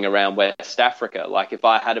and going around West Africa. Like if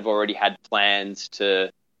I had have already had plans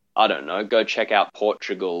to, I don't know, go check out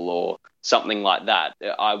Portugal or something like that,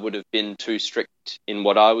 I would have been too strict in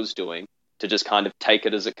what I was doing to just kind of take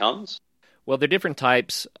it as it comes. Well, there are different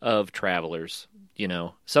types of travelers. You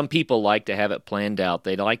know, some people like to have it planned out.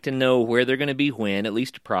 They like to know where they're going to be when, at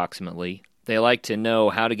least approximately. They like to know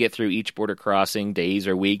how to get through each border crossing days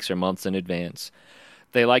or weeks or months in advance.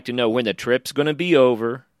 They like to know when the trip's going to be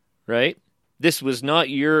over, right? This was not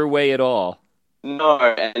your way at all. No,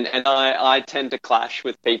 and I tend to clash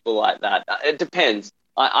with people like that. It depends.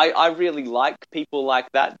 I really like people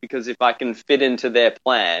like that because if I can fit into their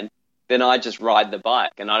plan, then I just ride the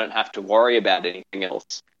bike and I don't have to worry about anything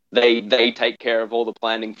else. They take care of all the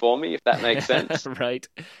planning for me, if that makes sense. Right.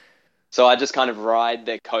 So I just kind of ride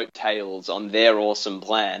their coattails on their awesome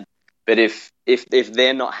plan. But if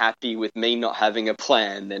they're not happy with me not having a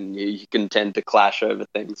plan, then you can tend to clash over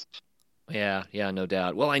things. Yeah, no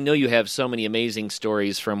doubt. Well, I know you have so many amazing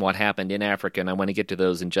stories from what happened in Africa, and I want to get to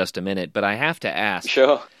those in just a minute. But I have to ask,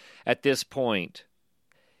 Sure. At this point,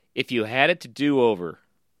 if you had it to do over,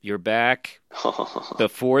 you're back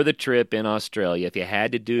before the trip in Australia. If you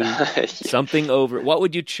had to do something over, what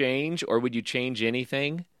would you change, or would you change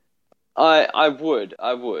anything? I would.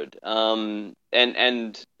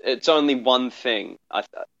 And it's only one thing.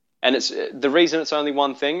 And it's the reason it's only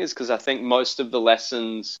one thing is because I think most of the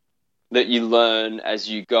lessons that you learn as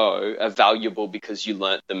you go are valuable because you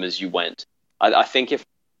learnt them as you went. I think if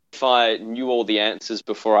I knew all the answers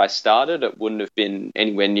before I started, it wouldn't have been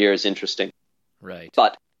anywhere near as interesting. Right.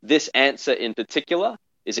 But this answer in particular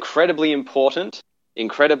is incredibly important,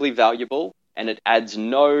 incredibly valuable, and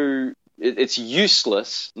it's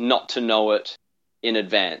useless not to know it in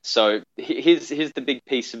advance. So here's the big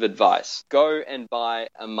piece of advice. Go and buy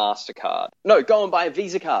a MasterCard. No, go and buy a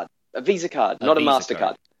Visa card. A Visa card, not a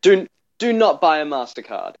MasterCard. Do not buy a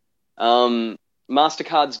MasterCard.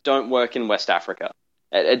 MasterCards don't work in West Africa.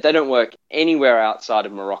 They don't work anywhere outside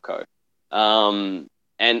of Morocco.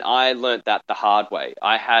 And I learnt that the hard way.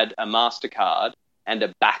 I had a MasterCard and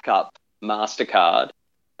a backup MasterCard,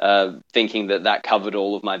 thinking that covered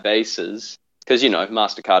all of my bases. Because,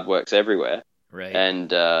 MasterCard works everywhere. Right.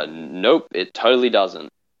 And nope, it totally doesn't.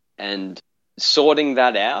 And sorting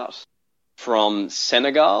that out from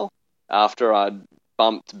Senegal after I'd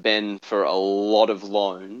bumped Ben for a lot of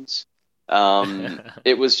loans,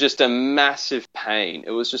 it was just a massive pain.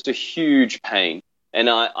 It was just a huge pain. And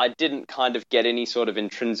I didn't kind of get any sort of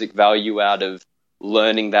intrinsic value out of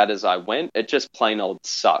learning that as I went. It just plain old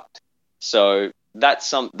sucked. So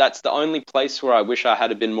that's the only place where I wish I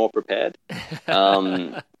had been more prepared.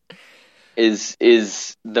 Is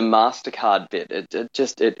the MasterCard bit.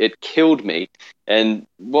 It killed me. And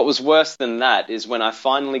what was worse than that is when I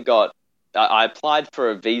finally I applied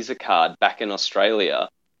for a Visa card back in Australia.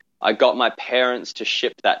 I got my parents to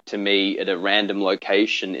ship that to me at a random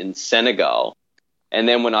location in Senegal. And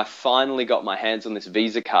then when I finally got my hands on this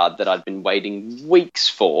Visa card that I'd been waiting weeks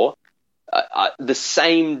for, the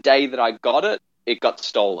same day that I got it, it got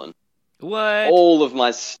stolen. What? All of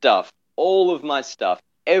my stuff,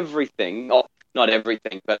 everything, not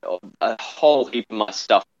everything, but a whole heap of my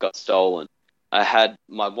stuff got stolen. I had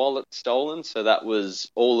my wallet stolen, so that was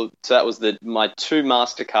my 2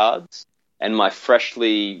 MasterCards and my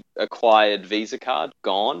freshly acquired Visa card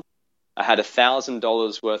gone. I had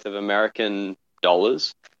 $1,000 worth of American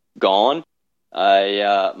dollars gone.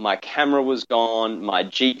 My camera was gone. My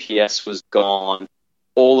GPS was gone.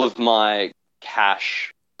 All of my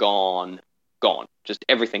cash gone. Just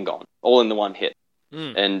everything gone. All in the one hit.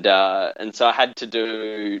 And so I had to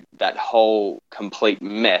do that whole complete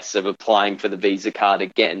mess of applying for the Visa card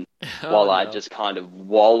again while I just kind of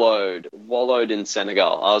wallowed in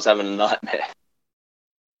Senegal. I was having a nightmare.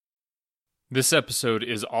 This episode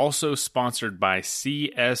is also sponsored by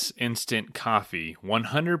CS Instant Coffee,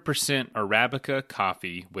 100% Arabica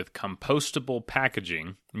coffee with compostable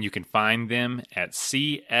packaging. And you can find them at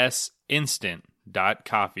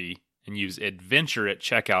csinstant.coffee and use adventure at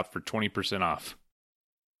checkout for 20% off.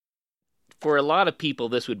 For a lot of people,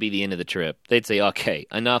 this would be the end of the trip. They'd say, okay,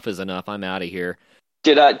 enough is enough. I'm out of here.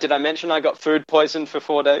 Did I mention I got food poisoned for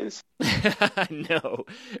 4 days? No.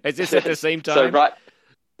 Is this at the same time?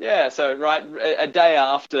 So a day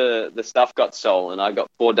after the stuff got stolen, I got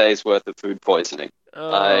 4 days worth of food poisoning.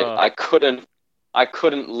 Oh. I couldn't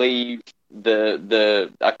leave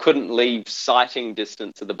I couldn't leave sighting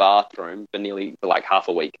distance of the bathroom for like half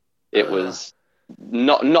a week. It was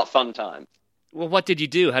not fun time. Well, what did you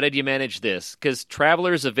do? How did you manage this? Because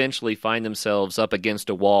travelers eventually find themselves up against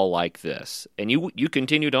a wall like this, and you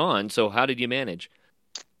continued on. So how did you manage?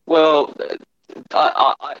 Well,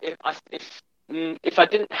 if I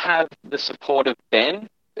didn't have the support of Ben,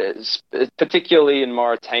 particularly in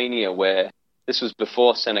Mauritania, where this was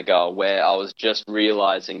before Senegal, where I was just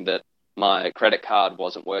realizing that my credit card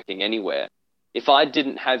wasn't working anywhere, if I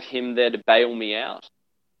didn't have him there to bail me out,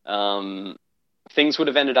 things would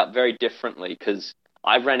have ended up very differently, because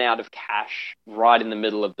I ran out of cash right in the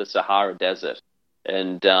middle of the Sahara Desert.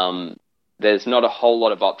 And there's not a whole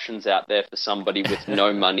lot of options out there for somebody with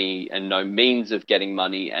no money and no means of getting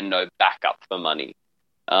money and no backup for money.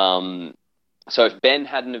 So if Ben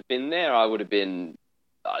hadn't have been there, I would have been...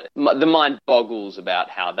 the mind boggles about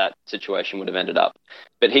how that situation would have ended up.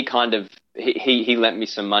 But he he lent me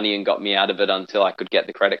some money and got me out of it until I could get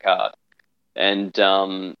the credit card. And...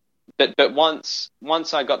 But once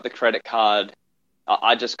I got the credit card,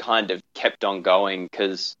 I just kind of kept on going,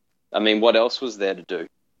 because, I mean, what else was there to do?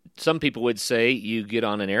 Some people would say you get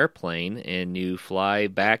on an airplane and you fly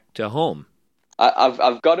back to home.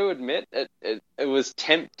 I've got to admit, it was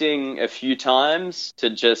tempting a few times to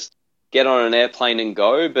just get on an airplane and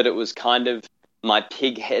go, but it was kind of my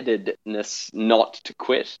pig-headedness not to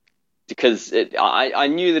quit. Because I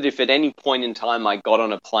knew that if at any point in time I got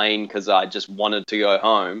on a plane because I just wanted to go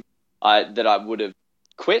home, that I would have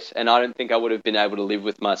quit, and I don't think I would have been able to live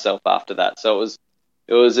with myself after that. So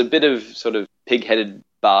it was a bit of sort of pig-headed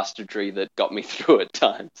bastardry that got me through at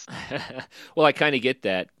times. Well, I kind of get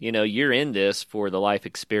that. You know, you're in this for the life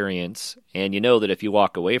experience, and you know that if you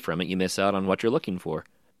walk away from it, you miss out on what you're looking for.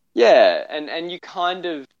 Yeah, and you kind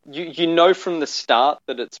of you know from the start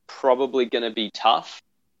that it's probably going to be tough.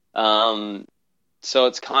 So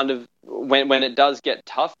it's kind of when it does get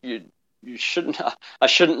tough, I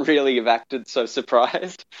shouldn't really have acted so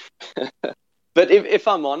surprised. But if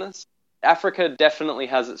I'm honest, Africa definitely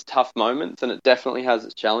has its tough moments and it definitely has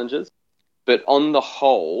its challenges. But on the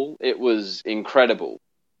whole, it was incredible.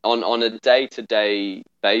 On a day-to-day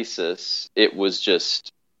basis, it was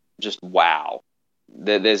just wow.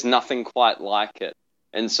 There's nothing quite like it.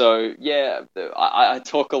 And so, yeah, I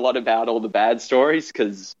talk a lot about all the bad stories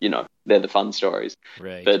because, you know, they're the fun stories.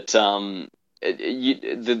 Right. But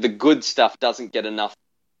the good stuff doesn't get enough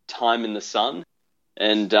time in the sun.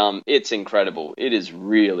 And it's incredible. It is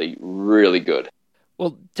really, really good.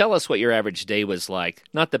 Well, tell us what your average day was like.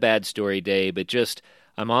 Not the bad story day, but just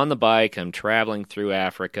I'm on the bike, I'm traveling through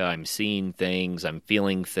Africa, I'm seeing things, I'm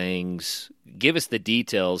feeling things. Give us the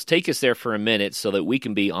details. Take us there for a minute so that we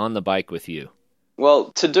can be on the bike with you. Well,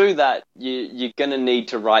 to do that, you're going to need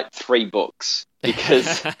to write 3 books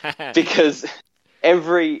because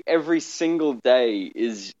every single day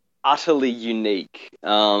is utterly unique.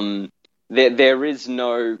 There is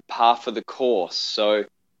no par for the course, so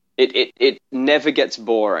it never gets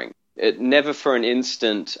boring. It never for an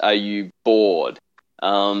instant are you bored,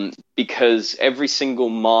 because every single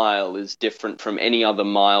mile is different from any other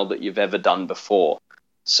mile that you've ever done before.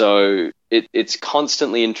 So it's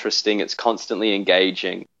constantly interesting. It's constantly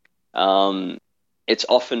engaging. It's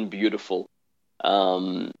often beautiful.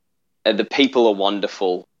 And the people are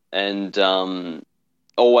wonderful and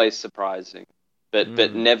always surprising,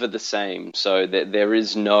 but never the same. So there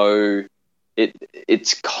is no.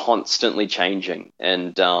 It's constantly changing,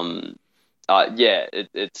 and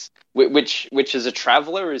it's which as a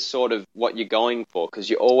traveler is sort of what you're going for, because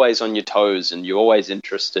you're always on your toes and you're always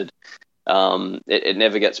interested. It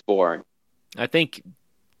never gets boring. I think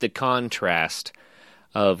the contrast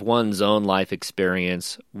of one's own life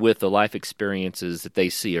experience with the life experiences that they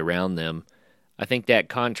see around them, I think that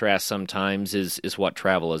contrast sometimes is what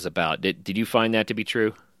travel is about. Did you find that to be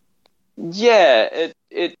true? Yeah,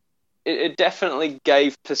 it definitely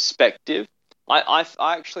gave perspective. I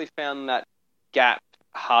actually found that gap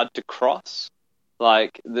hard to cross.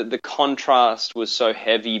 Like the contrast was so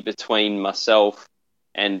heavy between myself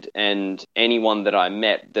and anyone that I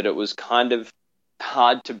met that it was kind of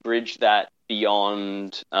hard to bridge that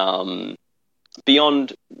beyond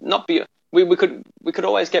we could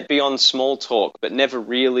always get beyond small talk, but never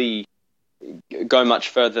really go much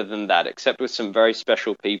further than that, except with some very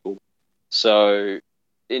special people. So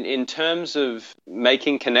in terms of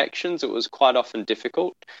making connections, it was quite often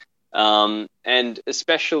difficult, and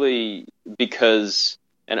especially because,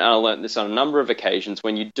 and I learned this on a number of occasions,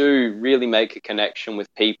 when you do really make a connection with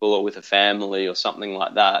people or with a family or something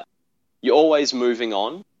like that, you're always moving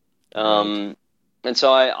on. Right. And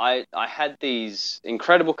so I had these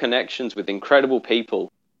incredible connections with incredible people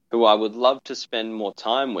who I would love to spend more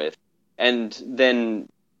time with. And then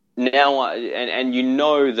now, and you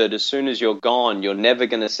know that as soon as you're gone, you're never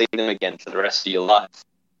going to see them again for the rest of your life.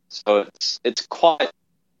 So it's quite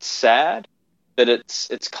sad, but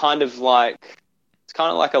it's kind of like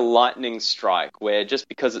a lightning strike, where just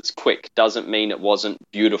because it's quick doesn't mean it wasn't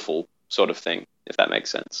beautiful, sort of thing, if that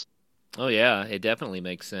makes sense. Oh, yeah, it definitely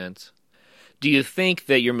makes sense. Do you think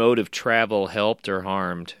that your mode of travel helped or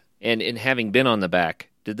harmed? And in having been on the back,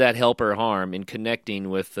 did that help or harm in connecting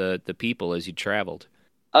with the people as you traveled?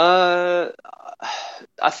 I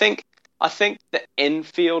think the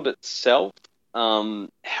Enfield itself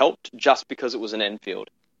helped, just because it was an Enfield.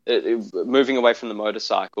 Moving away from the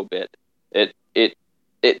motorcycle bit, the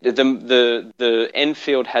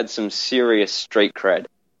Enfield had some serious street cred.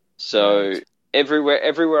 So Right.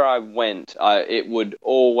 everywhere I went, it would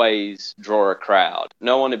always draw a crowd.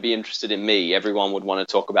 No one would be interested in me. Everyone would want to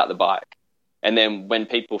talk about the bike. And then when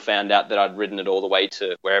people found out that I'd ridden it all the way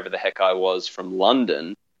to wherever the heck I was from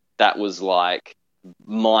London, that was like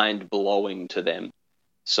mind-blowing to them.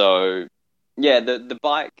 So yeah, the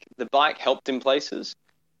bike helped in places,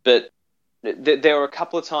 but there were a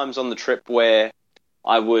couple of times on the trip where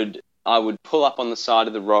I would pull up on the side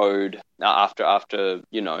of the road after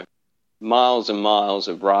miles and miles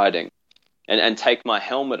of riding, and take my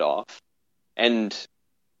helmet off, and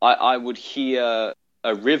I would hear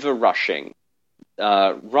a river rushing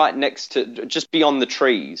right next to, just beyond the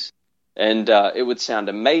trees, and it would sound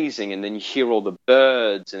amazing, and then you hear all the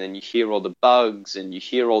birds, and then you hear all the bugs, and you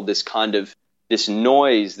hear all this kind of this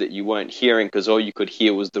noise that you weren't hearing because all you could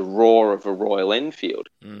hear was the roar of a Royal Enfield.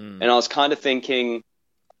 And I was kind of thinking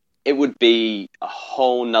it would be a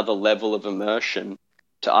whole nother level of immersion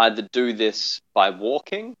to either do this by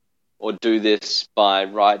walking or do this by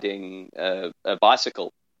riding a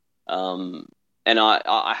bicycle. And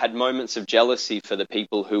I had moments of jealousy for the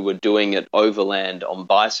people who were doing it overland on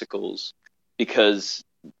bicycles, because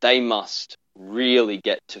they must really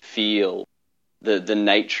get to feel the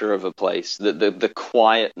nature of a place, the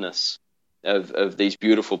quietness of these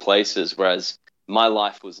beautiful places, whereas my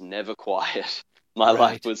life was never quiet. My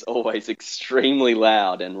life was always extremely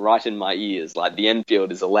loud and right in my ears. Like the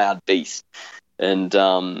Enfield is a loud beast. And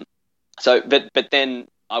but then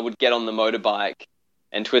I would get on the motorbike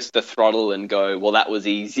and twist the throttle and go, well, that was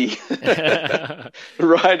easy.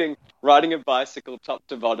 Riding a bicycle top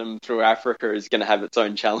to bottom through Africa is going to have its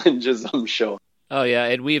own challenges, I'm sure. Oh, yeah,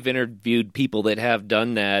 and we've interviewed people that have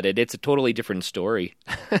done that, and it's a totally different story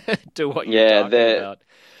to what you're talking about.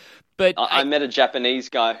 But I met a Japanese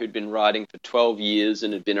guy who'd been riding for 12 years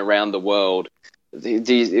and had been around the world.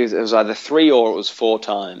 It was either 3 or it was 4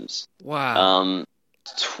 times. Wow.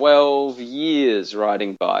 12 years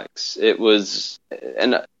riding bikes. It was,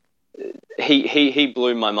 and he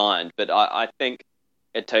blew my mind. But I think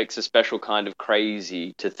it takes a special kind of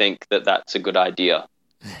crazy to think that that's a good idea.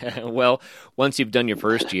 Well, once you've done your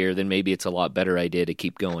first year, then maybe it's a lot better idea to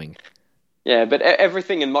keep going. Yeah, but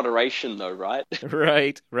everything in moderation, though, right?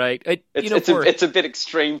 Right. It's a bit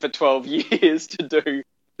extreme for 12 years to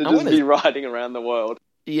be riding around the world.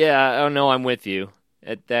 Yeah, oh no, I'm with you.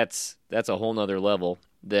 That's a whole nother level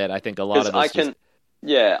that I think a lot of us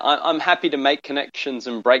I'm happy to make connections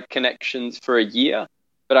and break connections for a year,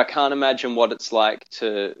 but I can't imagine what it's like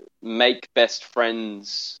to make best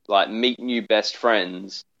friends, like meet new best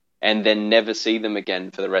friends, and then never see them again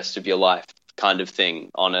for the rest of your life, kind of thing.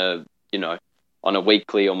 On a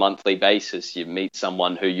weekly or monthly basis, you meet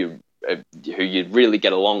someone who you really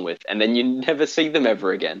get along with, and then you never see them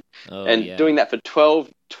ever again. Doing that for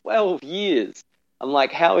 12 years, I'm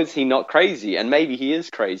like, how is he not crazy? And maybe he is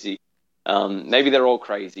crazy. Maybe they're all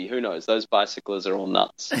crazy. Who knows? Those bicyclers are all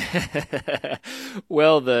nuts.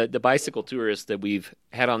 Well, the bicycle tourists that we've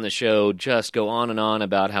had on the show just go on and on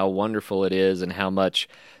about how wonderful it is and how much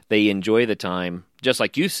they enjoy the time, just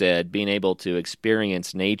like you said, being able to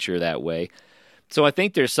experience nature that way. So I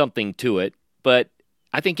think there's something to it, but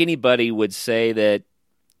I think anybody would say that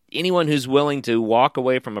anyone who's willing to walk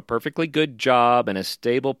away from a perfectly good job and a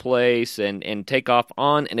stable place and take off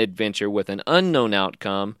on an adventure with an unknown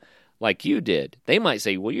outcome like you did, they might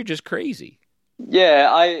say, well, you're just crazy. Yeah,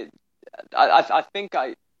 I think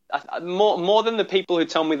more than the people who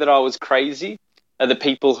tell me that I was crazy are the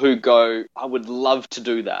people who go, I would love to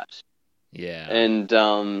do that. Yeah. And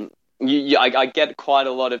I get quite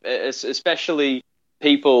a lot of, especially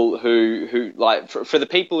people who like, for the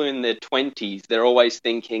people in their 20s, they're always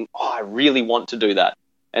thinking, oh, I really want to do that.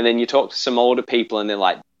 And then you talk to some older people and they're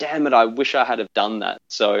like, damn it, I wish I had have done that.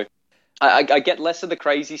 So I get less of the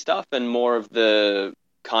crazy stuff and more of the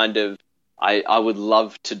kind of, I would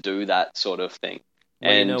love to do that sort of thing.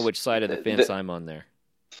 Well, and you know which side of the fence I'm on there.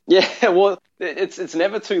 Yeah, well, it's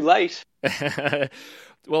never too late.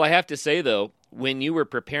 Well, I have to say, though, when you were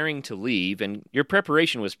preparing to leave, and your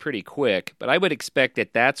preparation was pretty quick, but I would expect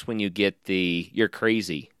that that's when you get you're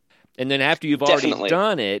crazy. And then after you've already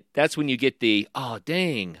done it, that's when you get oh,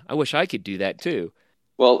 dang, I wish I could do that too.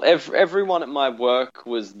 Well, everyone at my work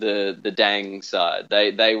was the dang side.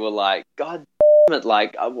 They were like, God damn it,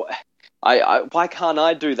 like, why can't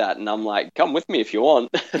I do that? And I'm like, come with me if you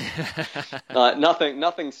want.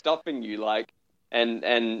 Nothing stopping you, like. And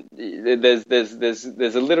there's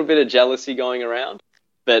a little bit of jealousy going around,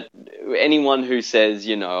 but anyone who says,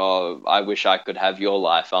 oh, I wish I could have your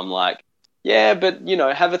life, I'm like, yeah, but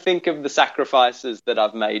have a think of the sacrifices that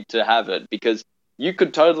I've made to have it, because you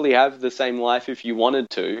could totally have the same life if you wanted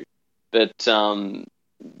to, but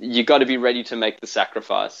you got to be ready to make the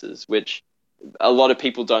sacrifices, which a lot of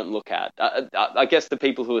people don't look at. I guess the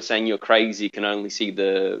people who are saying you're crazy can only see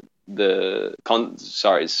can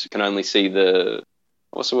only see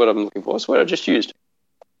what's the word I'm looking for? What's the word I just used?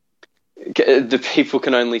 The people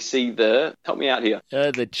can only see help me out here.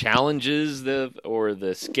 The challenges, or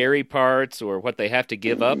the scary parts, or what they have to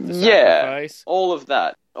give up, the sacrifice. Yeah, all of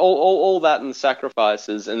that. All that and the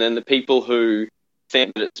sacrifices. And then the people who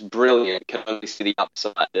think that it's brilliant can only see the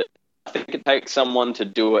upside. I think it takes someone to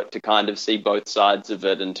do it to kind of see both sides of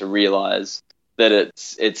it and to realize that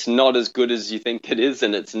it's not as good as you think it is,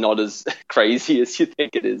 and it's not as crazy as you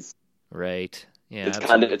think it is. Right. Yeah. It's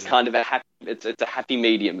kind of a happy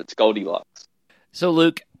medium. It's Goldilocks. So,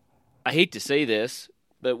 Luke, I hate to say this,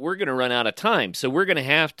 but we're going to run out of time. So we're going to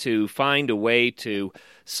have to find a way to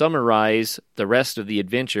summarize the rest of the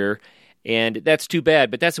adventure, and that's too bad.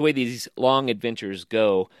 But that's the way these long adventures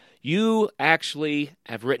go. You actually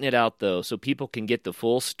have written it out, though, so people can get the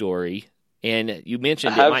full story. And you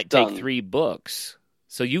mentioned it might take 3 books.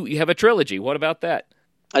 So you have a trilogy. What about that?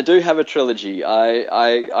 I do have a trilogy.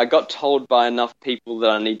 I got told by enough people that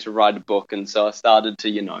I need to write a book, and so I started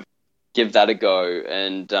to, give that a go.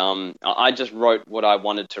 And I just wrote what I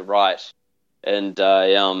wanted to write. And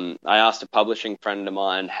I asked a publishing friend of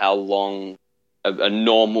mine how long a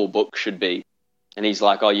normal book should be. And he's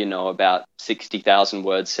like, oh, about 60,000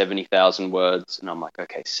 words, 70,000 words. And I'm like,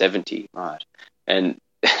 okay, 70, right. And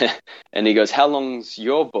and he goes, how long's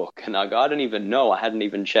your book? And I go, I don't even know. I hadn't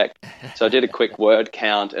even checked. So I did a quick word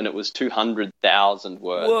count, and it was 200,000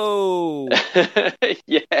 words. Whoa.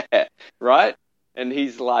 Yeah, right? And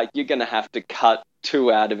he's like, you're going to have to cut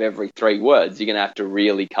 2 out of every 3 words. You're going to have to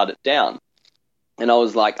really cut it down. And I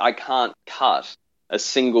was like, I can't cut a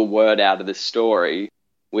single word out of this story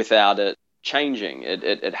without it changing.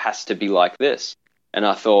 It has to be like this. And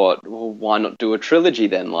I thought, well, why not do a trilogy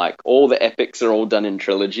then? Like, all the epics are all done in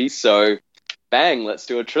trilogies, so bang, let's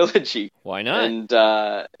do a trilogy. Why not? And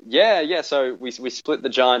so we split the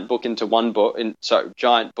giant book into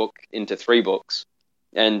giant book into 3 books.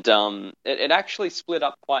 And it actually split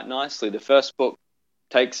up quite nicely. The first book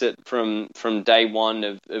takes it from day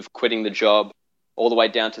one of quitting the job all the way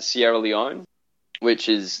down to Sierra Leone, which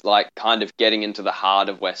is like kind of getting into the heart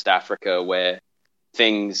of West Africa, where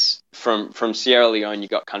things from Sierra Leone, you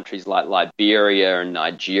got countries like Liberia and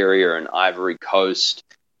Nigeria and Ivory Coast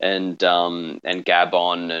and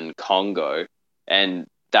Gabon and Congo, and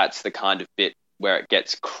that's the kind of bit where it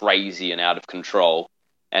gets crazy and out of control.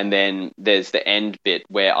 And then there's the end bit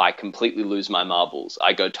where I completely lose my marbles.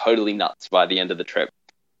 I go totally nuts by the end of the trip.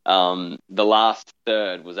 The last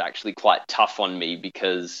third was actually quite tough on me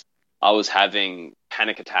because I was having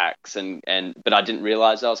panic attacks, but I didn't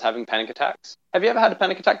realize I was having panic attacks. Have you ever had a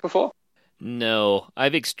panic attack before? No,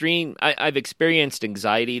 I've experienced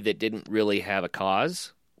anxiety that didn't really have a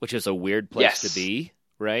cause, which is a weird place to be,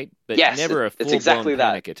 right? But never a full-blown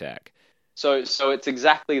panic attack. So it's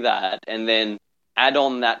exactly that, and then add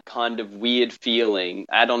on that kind of weird feeling,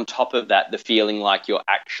 add on top of that the feeling like you're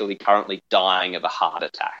actually currently dying of a heart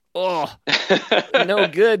attack. Oh, no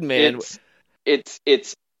good, man.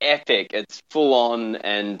 It's epic. It's full on,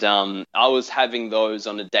 and I was having those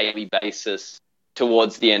on a daily basis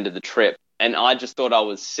towards the end of the trip, and I just thought I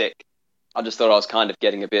was sick. I just thought I was kind of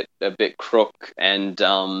getting a bit crook, and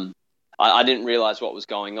I didn't realize what was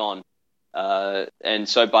going on. And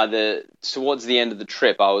so towards the end of the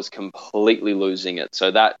trip, I was completely losing it. So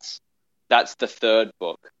that's the third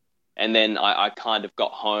book. And then I kind of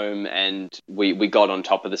got home, and we got on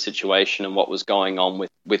top of the situation and what was going on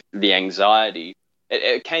with the anxiety.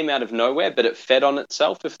 It came out of nowhere, but it fed on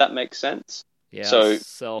itself, if that makes sense. Yeah. So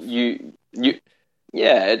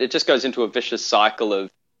it just goes into a vicious cycle of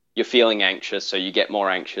you're feeling anxious, so you get more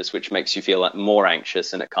anxious, which makes you feel more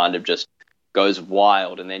anxious, and it kind of just goes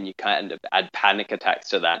wild, and then you kind of add panic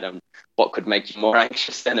attacks to that, and what could make you more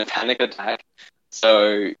anxious than a panic attack?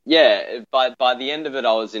 So yeah, by the end of it,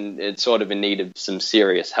 I was in need of some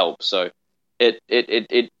serious help. So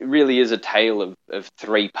it really is a tale of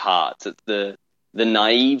 3 parts. It's the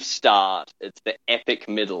naive start, it's the epic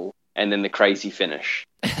middle, and then the crazy finish.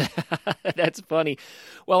 That's funny.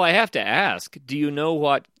 Well, I have to ask, do you know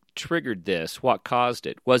what triggered this? What caused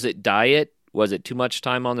it? Was it diet? Was it too much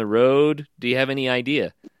time on the road? Do you have any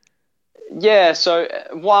idea? Yeah, so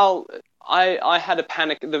while I had a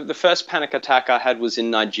panic, the first panic attack I had was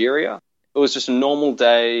in Nigeria. It was just a normal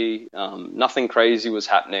day, nothing crazy was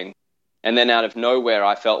happening. And then out of nowhere,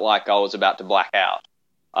 I felt like I was about to black out.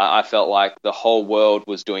 I felt like the whole world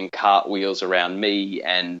was doing cartwheels around me,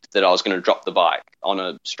 and that I was going to drop the bike on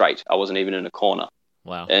a straight. I wasn't even in a corner.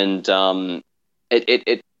 Wow. And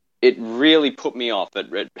it really put me off.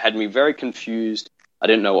 It had me very confused. I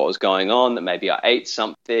didn't know what was going on, that maybe I ate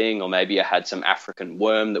something, or maybe I had some African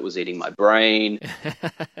worm that was eating my brain.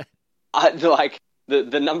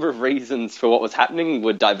 The number of reasons for what was happening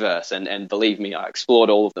were diverse, and believe me, I explored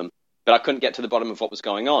all of them, but I couldn't get to the bottom of what was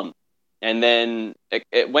going on. And then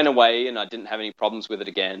it went away, and I didn't have any problems with it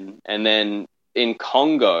again. And then in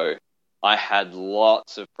Congo, I had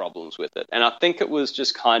lots of problems with it. And I think it was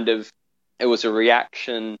just it was a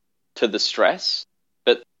reaction to the stress.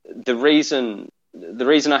 But the reason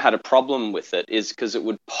I had a problem with it is because it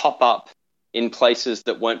would pop up in places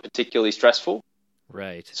that weren't particularly stressful.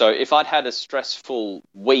 Right. So if I'd had a stressful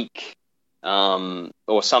week,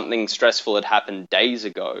 or something stressful had happened days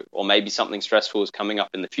ago, or maybe something stressful was coming up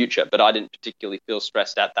in the future, but I didn't particularly feel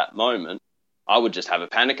stressed at that moment, I would just have a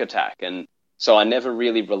panic attack. And so I never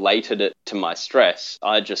really related it to my stress.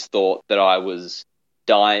 I just thought that I was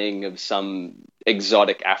dying of some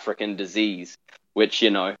exotic African disease, which,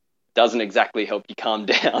 doesn't exactly help you calm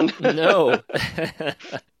down. No.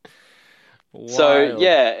 So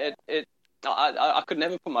yeah, I could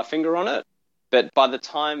never put my finger on it. But by the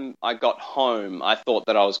time I got home, I thought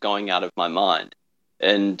that I was going out of my mind.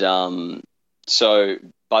 And so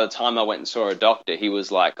by the time I went and saw a doctor, he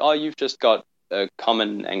was like, "Oh, you've just got a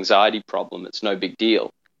common anxiety problem. It's no big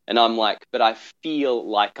deal." And I'm like, "But I feel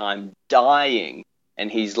like I'm dying." And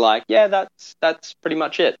he's like, "Yeah, that's pretty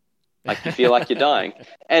much it. Like, you feel like you're dying."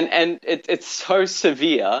 And it's so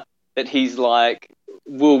severe that he's like,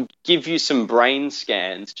 "We'll give you some brain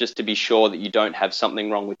scans just to be sure that you don't have something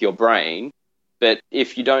wrong with your brain. But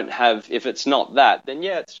if it's not that, then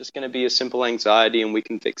yeah, it's just going to be a simple anxiety and we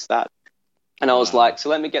can fix that. And I was like, so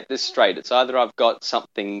let me get this straight. It's either I've got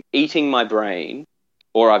something eating my brain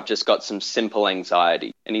or I've just got some simple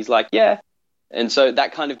anxiety. And he's like, yeah. And so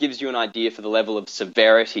that kind of gives you an idea for the level of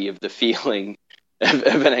severity of the feeling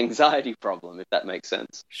of an anxiety problem, if that makes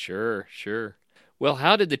sense. Sure. Well,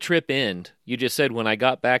 how did the trip end? You just said when I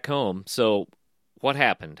got back home. So what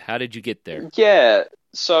happened? How did you get there? Yeah.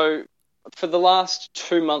 So for the last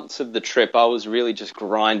 2 months of the trip, I was really just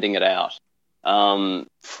grinding it out.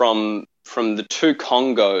 From the two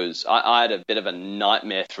Congos, I had a bit of a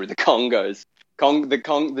nightmare through the Congos.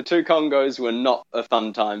 The two Congos were not a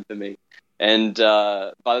fun time for me. And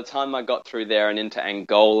by the time I got through there and into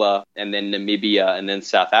Angola and then Namibia and then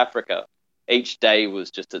South Africa, each day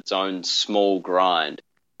was just its own small grind.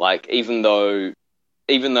 Like even though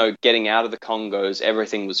getting out of the Congos,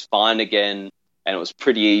 everything was fine again and it was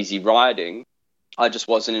pretty easy riding, I just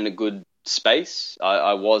wasn't in a good space.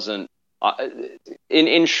 I wasn't.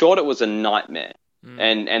 In short, it was a nightmare,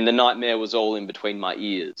 and the nightmare was all in between my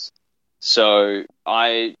ears. So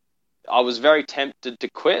I was very tempted to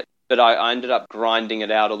quit, but I ended up grinding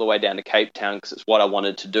it out all the way down to Cape Town because it's what I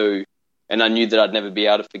wanted to do. And I knew that I'd never be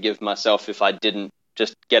able to forgive myself if I didn't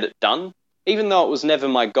just get it done. Even though it was never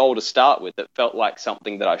my goal to start with, it felt like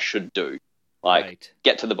something that I should do. Like,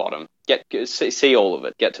 Get to the bottom, see all of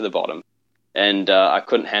it, get to the bottom. And I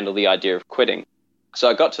couldn't handle the idea of quitting. So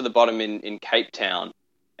I got to the bottom in Cape Town,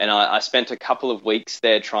 and I spent a couple of weeks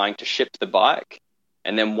there trying to ship the bike.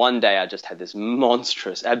 And then one day I just had this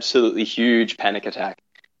monstrous, absolutely huge panic attack.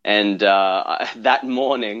 And that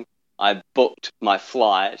morning I booked my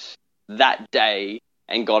flight that day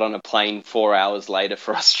and got on a plane 4 hours later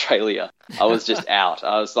for Australia. I was just out.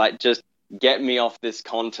 I was like, just get me off this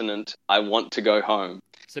continent. I want to go home.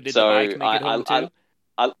 So did the bike make it home too?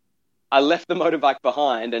 I left the motorbike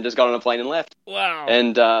behind and just got on a plane and left. Wow.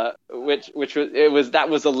 And that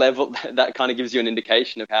was a level that kind of gives you an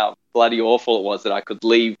indication of how bloody awful it was that I could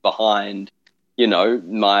leave behind,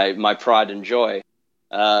 my pride and joy.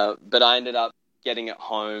 But I ended up getting it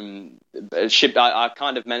home. I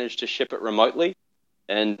kind of managed to ship it remotely,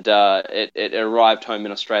 and it arrived home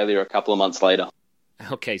in Australia a couple of months later.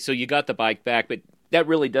 Okay, so you got the bike back, but that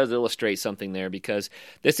really does illustrate something there, because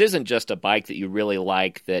this isn't just a bike that you really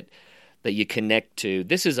like that you connect to.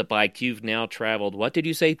 This is a bike you've now traveled, what did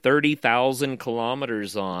you say, 30,000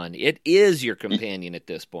 kilometers on. It is your companion at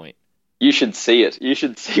this point. You should see it. You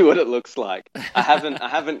should see what it looks like. I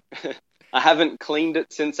haven't cleaned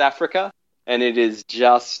it since Africa, and it is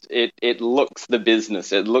just it looks the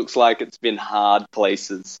business. It looks like it's been hard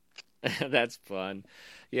places. That's fun.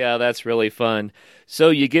 Yeah, that's really fun.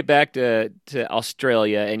 So you get back to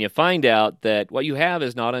Australia and you find out that what you have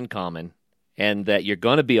is not uncommon and that you're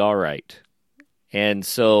going to be all right. And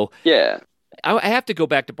so yeah, I have to go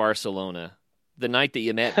back to Barcelona, the night that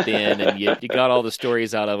you met Ben and you got all the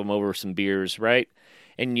stories out of him over some beers, right?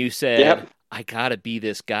 And you said, yep. I got to be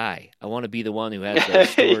this guy. I want to be the one who has those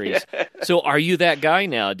stories. Yeah. So are you that guy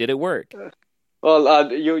now? Did it work?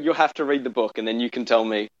 Well, you'll have to read the book and then you can tell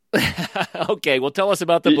me. Okay, well, tell us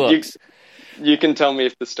about the books. You can tell me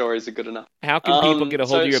if the stories are good enough. How can people get a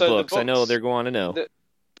hold of your books? I know they're going to know.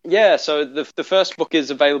 So the first book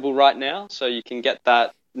is available right now, so you can get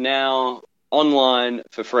that now online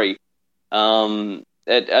for free. And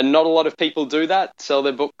not a lot of people do that, sell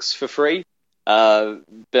their books for free.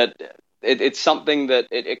 But it's something that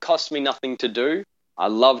it cost me nothing to do. I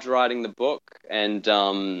loved writing the book, and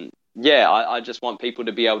I just want people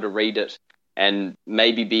to be able to read it and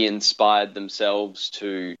maybe be inspired themselves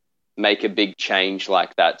to make a big change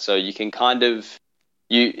like that. So you can kind of,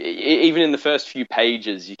 even in the first few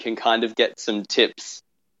pages, you can kind of get some tips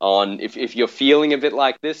on if you're feeling a bit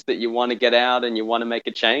like this, that you want to get out and you want to make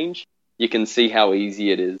a change, you can see how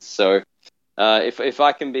easy it is. So if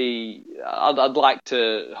I can be, I'd like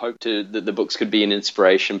to hope that the books could be an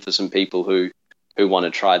inspiration for some people who want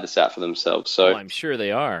to try this out for themselves. So I'm sure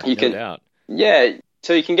they are, no doubt. Yeah.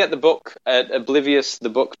 So you can get the book at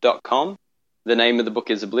obliviousthebook.com. The name of the book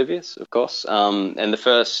is Oblivious, of course. And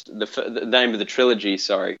the name of the trilogy,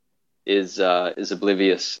 is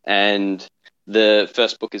Oblivious. And the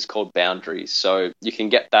first book is called Boundaries. So you can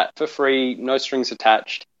get that for free, no strings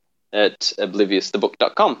attached, at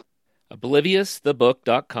obliviousthebook.com.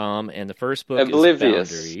 Obliviousthebook.com, and the first book is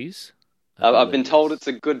Boundaries. I've been told it's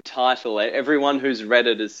a good title. Everyone who's read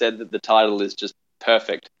it has said that the title is just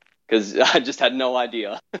perfect, because I just had no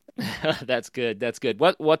idea. That's good. That's good.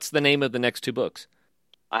 What's the name of the next two books?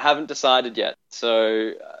 I haven't decided yet.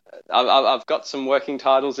 So I've got some working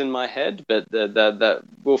titles in my head, but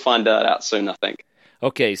we'll find that out soon, I think.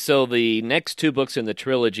 Okay, so the next two books in the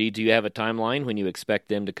trilogy, do you have a timeline when you expect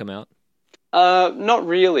them to come out? Not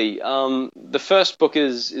really. The first book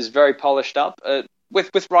is very polished up.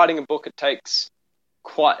 With writing a book, it takes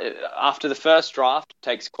quite after the first draft, it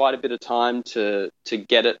takes quite a bit of time to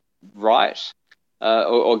get it right,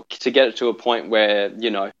 or to get it to a point where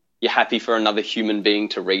you're happy for another human being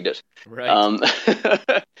to read it.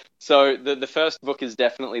 Right. So the first book is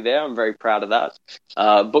definitely there. I'm very proud of that.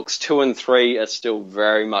 Books 2 and 3 are still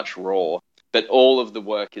very much raw, but all of the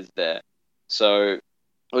work is there. So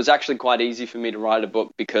it was actually quite easy for me to write a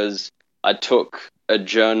book because I took a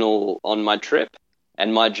journal on my trip,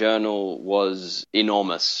 and my journal was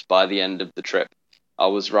enormous by the end of the trip. I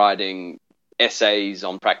was writing essays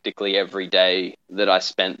on practically every day that I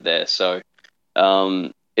spent there. So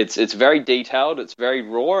it's very detailed, it's very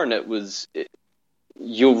raw, and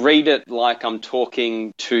you'll read it like I'm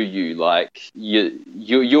talking to you. Like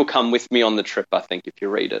you'll come with me on the trip, I think, if you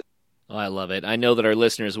read it. Oh, I love it. I know that our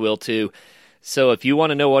listeners will too. So if you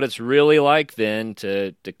want to know what it's really like then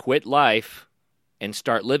to quit life and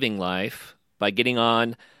start living life by getting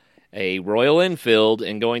on a Royal Enfield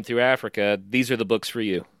and going through Africa, these are the books for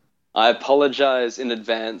you. I apologize in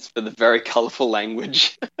advance for the very colorful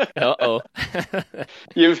language. Uh-oh.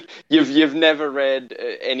 You've never read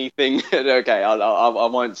anything. Okay, I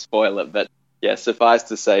won't spoil it, but yeah, suffice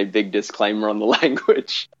to say, big disclaimer on the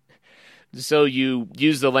language. So you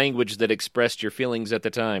use the language that expressed your feelings at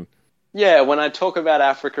the time. Yeah, when I talk about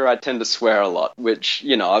Africa, I tend to swear a lot, which,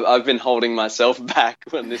 I've been holding myself back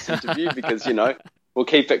on this interview because, we'll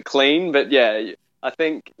keep it clean. But yeah, I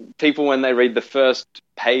think people, when they read the first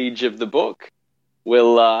page of the book,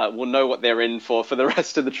 will know what they're in for the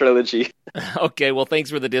rest of the trilogy. Okay, well, thanks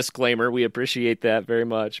for the disclaimer. We appreciate that very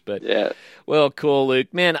much. But yeah, well, cool,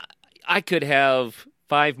 Luke. Man, I could have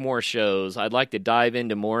 5 more shows. I'd like to dive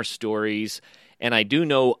into more stories, and I do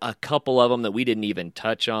know a couple of them that we didn't even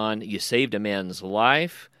touch on. You saved a man's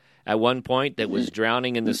life at one point that was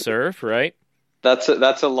drowning in the surf, right? That's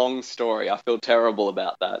a long story. I feel terrible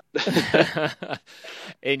about that.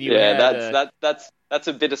 And you that's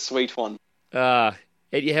a bittersweet one. And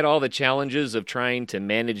you had all the challenges of trying to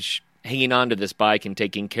manage hanging on to this bike and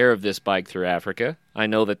taking care of this bike through Africa. I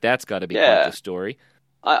know that's got to be quite the story.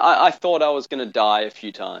 I thought I was going to die a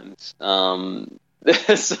few times. So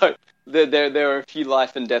there are a few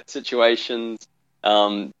life and death situations.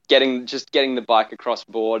 Getting the bike across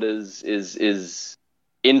borders is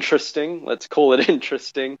interesting. Let's call it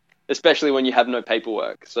interesting, especially when you have no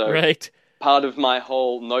paperwork. So right. Part of my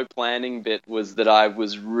whole no planning bit was that I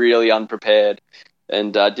was really unprepared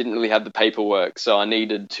and didn't really have the paperwork. So I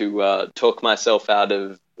needed to talk myself out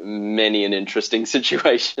of many an interesting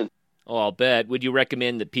situation. Oh, I'll bet. Would you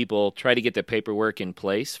recommend that people try to get the paperwork in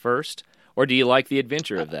place first, or do you like the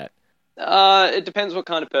adventure of that? It depends what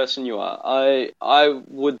kind of person you are. I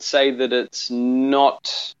would say that it's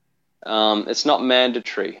not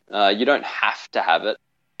mandatory. You don't have to have it,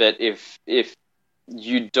 but if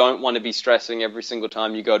you don't want to be stressing every single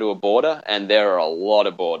time you go to a border, and there are a lot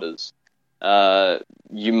of borders,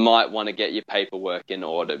 you might want to get your paperwork in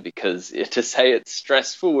order, because to say it's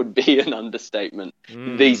stressful would be an understatement.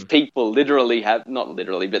 These people literally not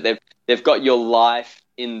literally, but they've got your life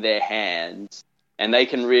in their hands, and they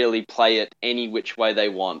can really play it any which way they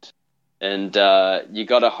want. And you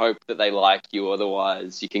got to hope that they like you,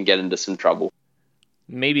 otherwise you can get into some trouble.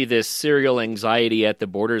 Maybe this serial anxiety at the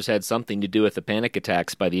borders had something to do with the panic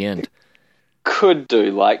attacks by the end. Could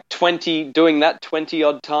do. Like doing that 20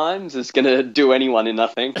 odd times is going to do anyone in, I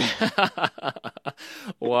think.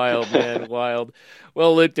 Wild, man, wild.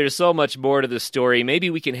 Well, Luke, there's so much more to the story. Maybe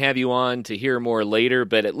we can have you on to hear more later,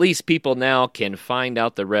 but at least people now can find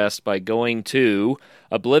out the rest by going to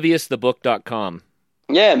obliviousthebook.com.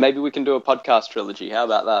 Yeah, maybe we can do a podcast trilogy. How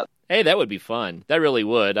about that? Hey, that would be fun. That really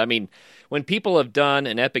would. I mean, when people have done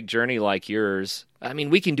an epic journey like yours, I mean,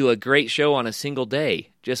 we can do a great show on a single day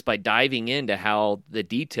just by diving into how the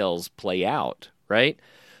details play out, right?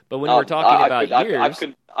 But when we're talking about years...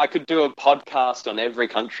 I could do a podcast on every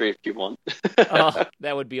country if you want. Oh,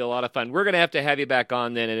 that would be a lot of fun. We're going to have you back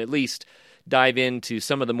on then and at least dive into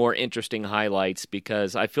some of the more interesting highlights,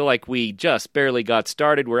 because I feel like we just barely got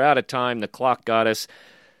started. We're out of time. The clock got us.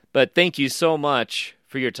 But thank you so much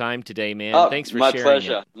for your time today, man. Thanks for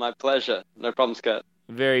sharing. My pleasure. No problem, Scott.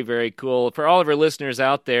 Very, very cool. For all of our listeners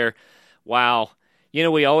out there, wow. You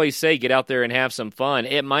know, we always say get out there and have some fun.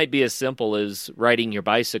 It might be as simple as riding your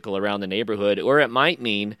bicycle around the neighborhood, or it might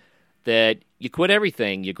mean that you quit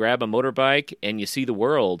everything. You grab a motorbike and you see the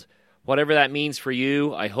world. Whatever that means for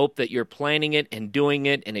you, I hope that you're planning it and doing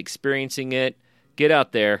it and experiencing it. Get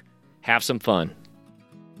out there. Have some fun.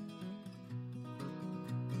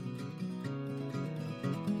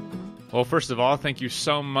 Well, first of all, thank you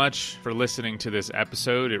so much for listening to this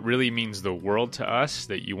episode. It really means the world to us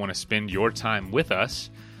that you want to spend your time with us.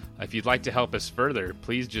 If you'd like to help us further,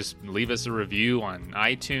 please just leave us a review on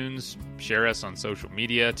iTunes, share us on social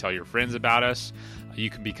media, tell your friends about us. You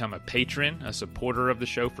can become a patron, a supporter of the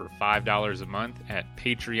show for $5 a month at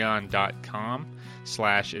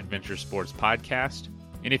patreon.com/adventuresportspodcast.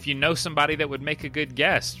 And if you know somebody that would make a good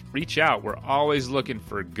guest, reach out. We're always looking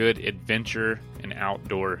for good adventure and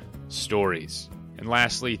outdoor stories. And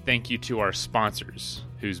lastly, thank you to our sponsors,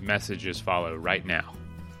 whose messages follow right now.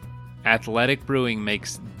 Athletic Brewing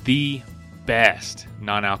makes the best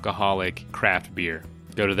non-alcoholic craft beer.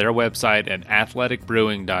 Go to their website at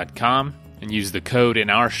athleticbrewing.com and use the code in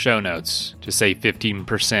our show notes to save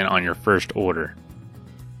 15% on your first order.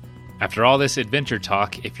 After all this adventure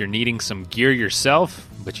talk, if you're needing some gear yourself,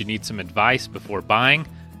 but you need some advice before buying,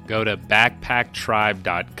 go to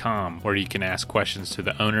backpacktribe.com, where you can ask questions to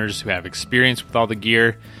the owners who have experience with all the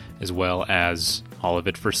gear, as well as all of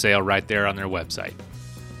it for sale right there on their website.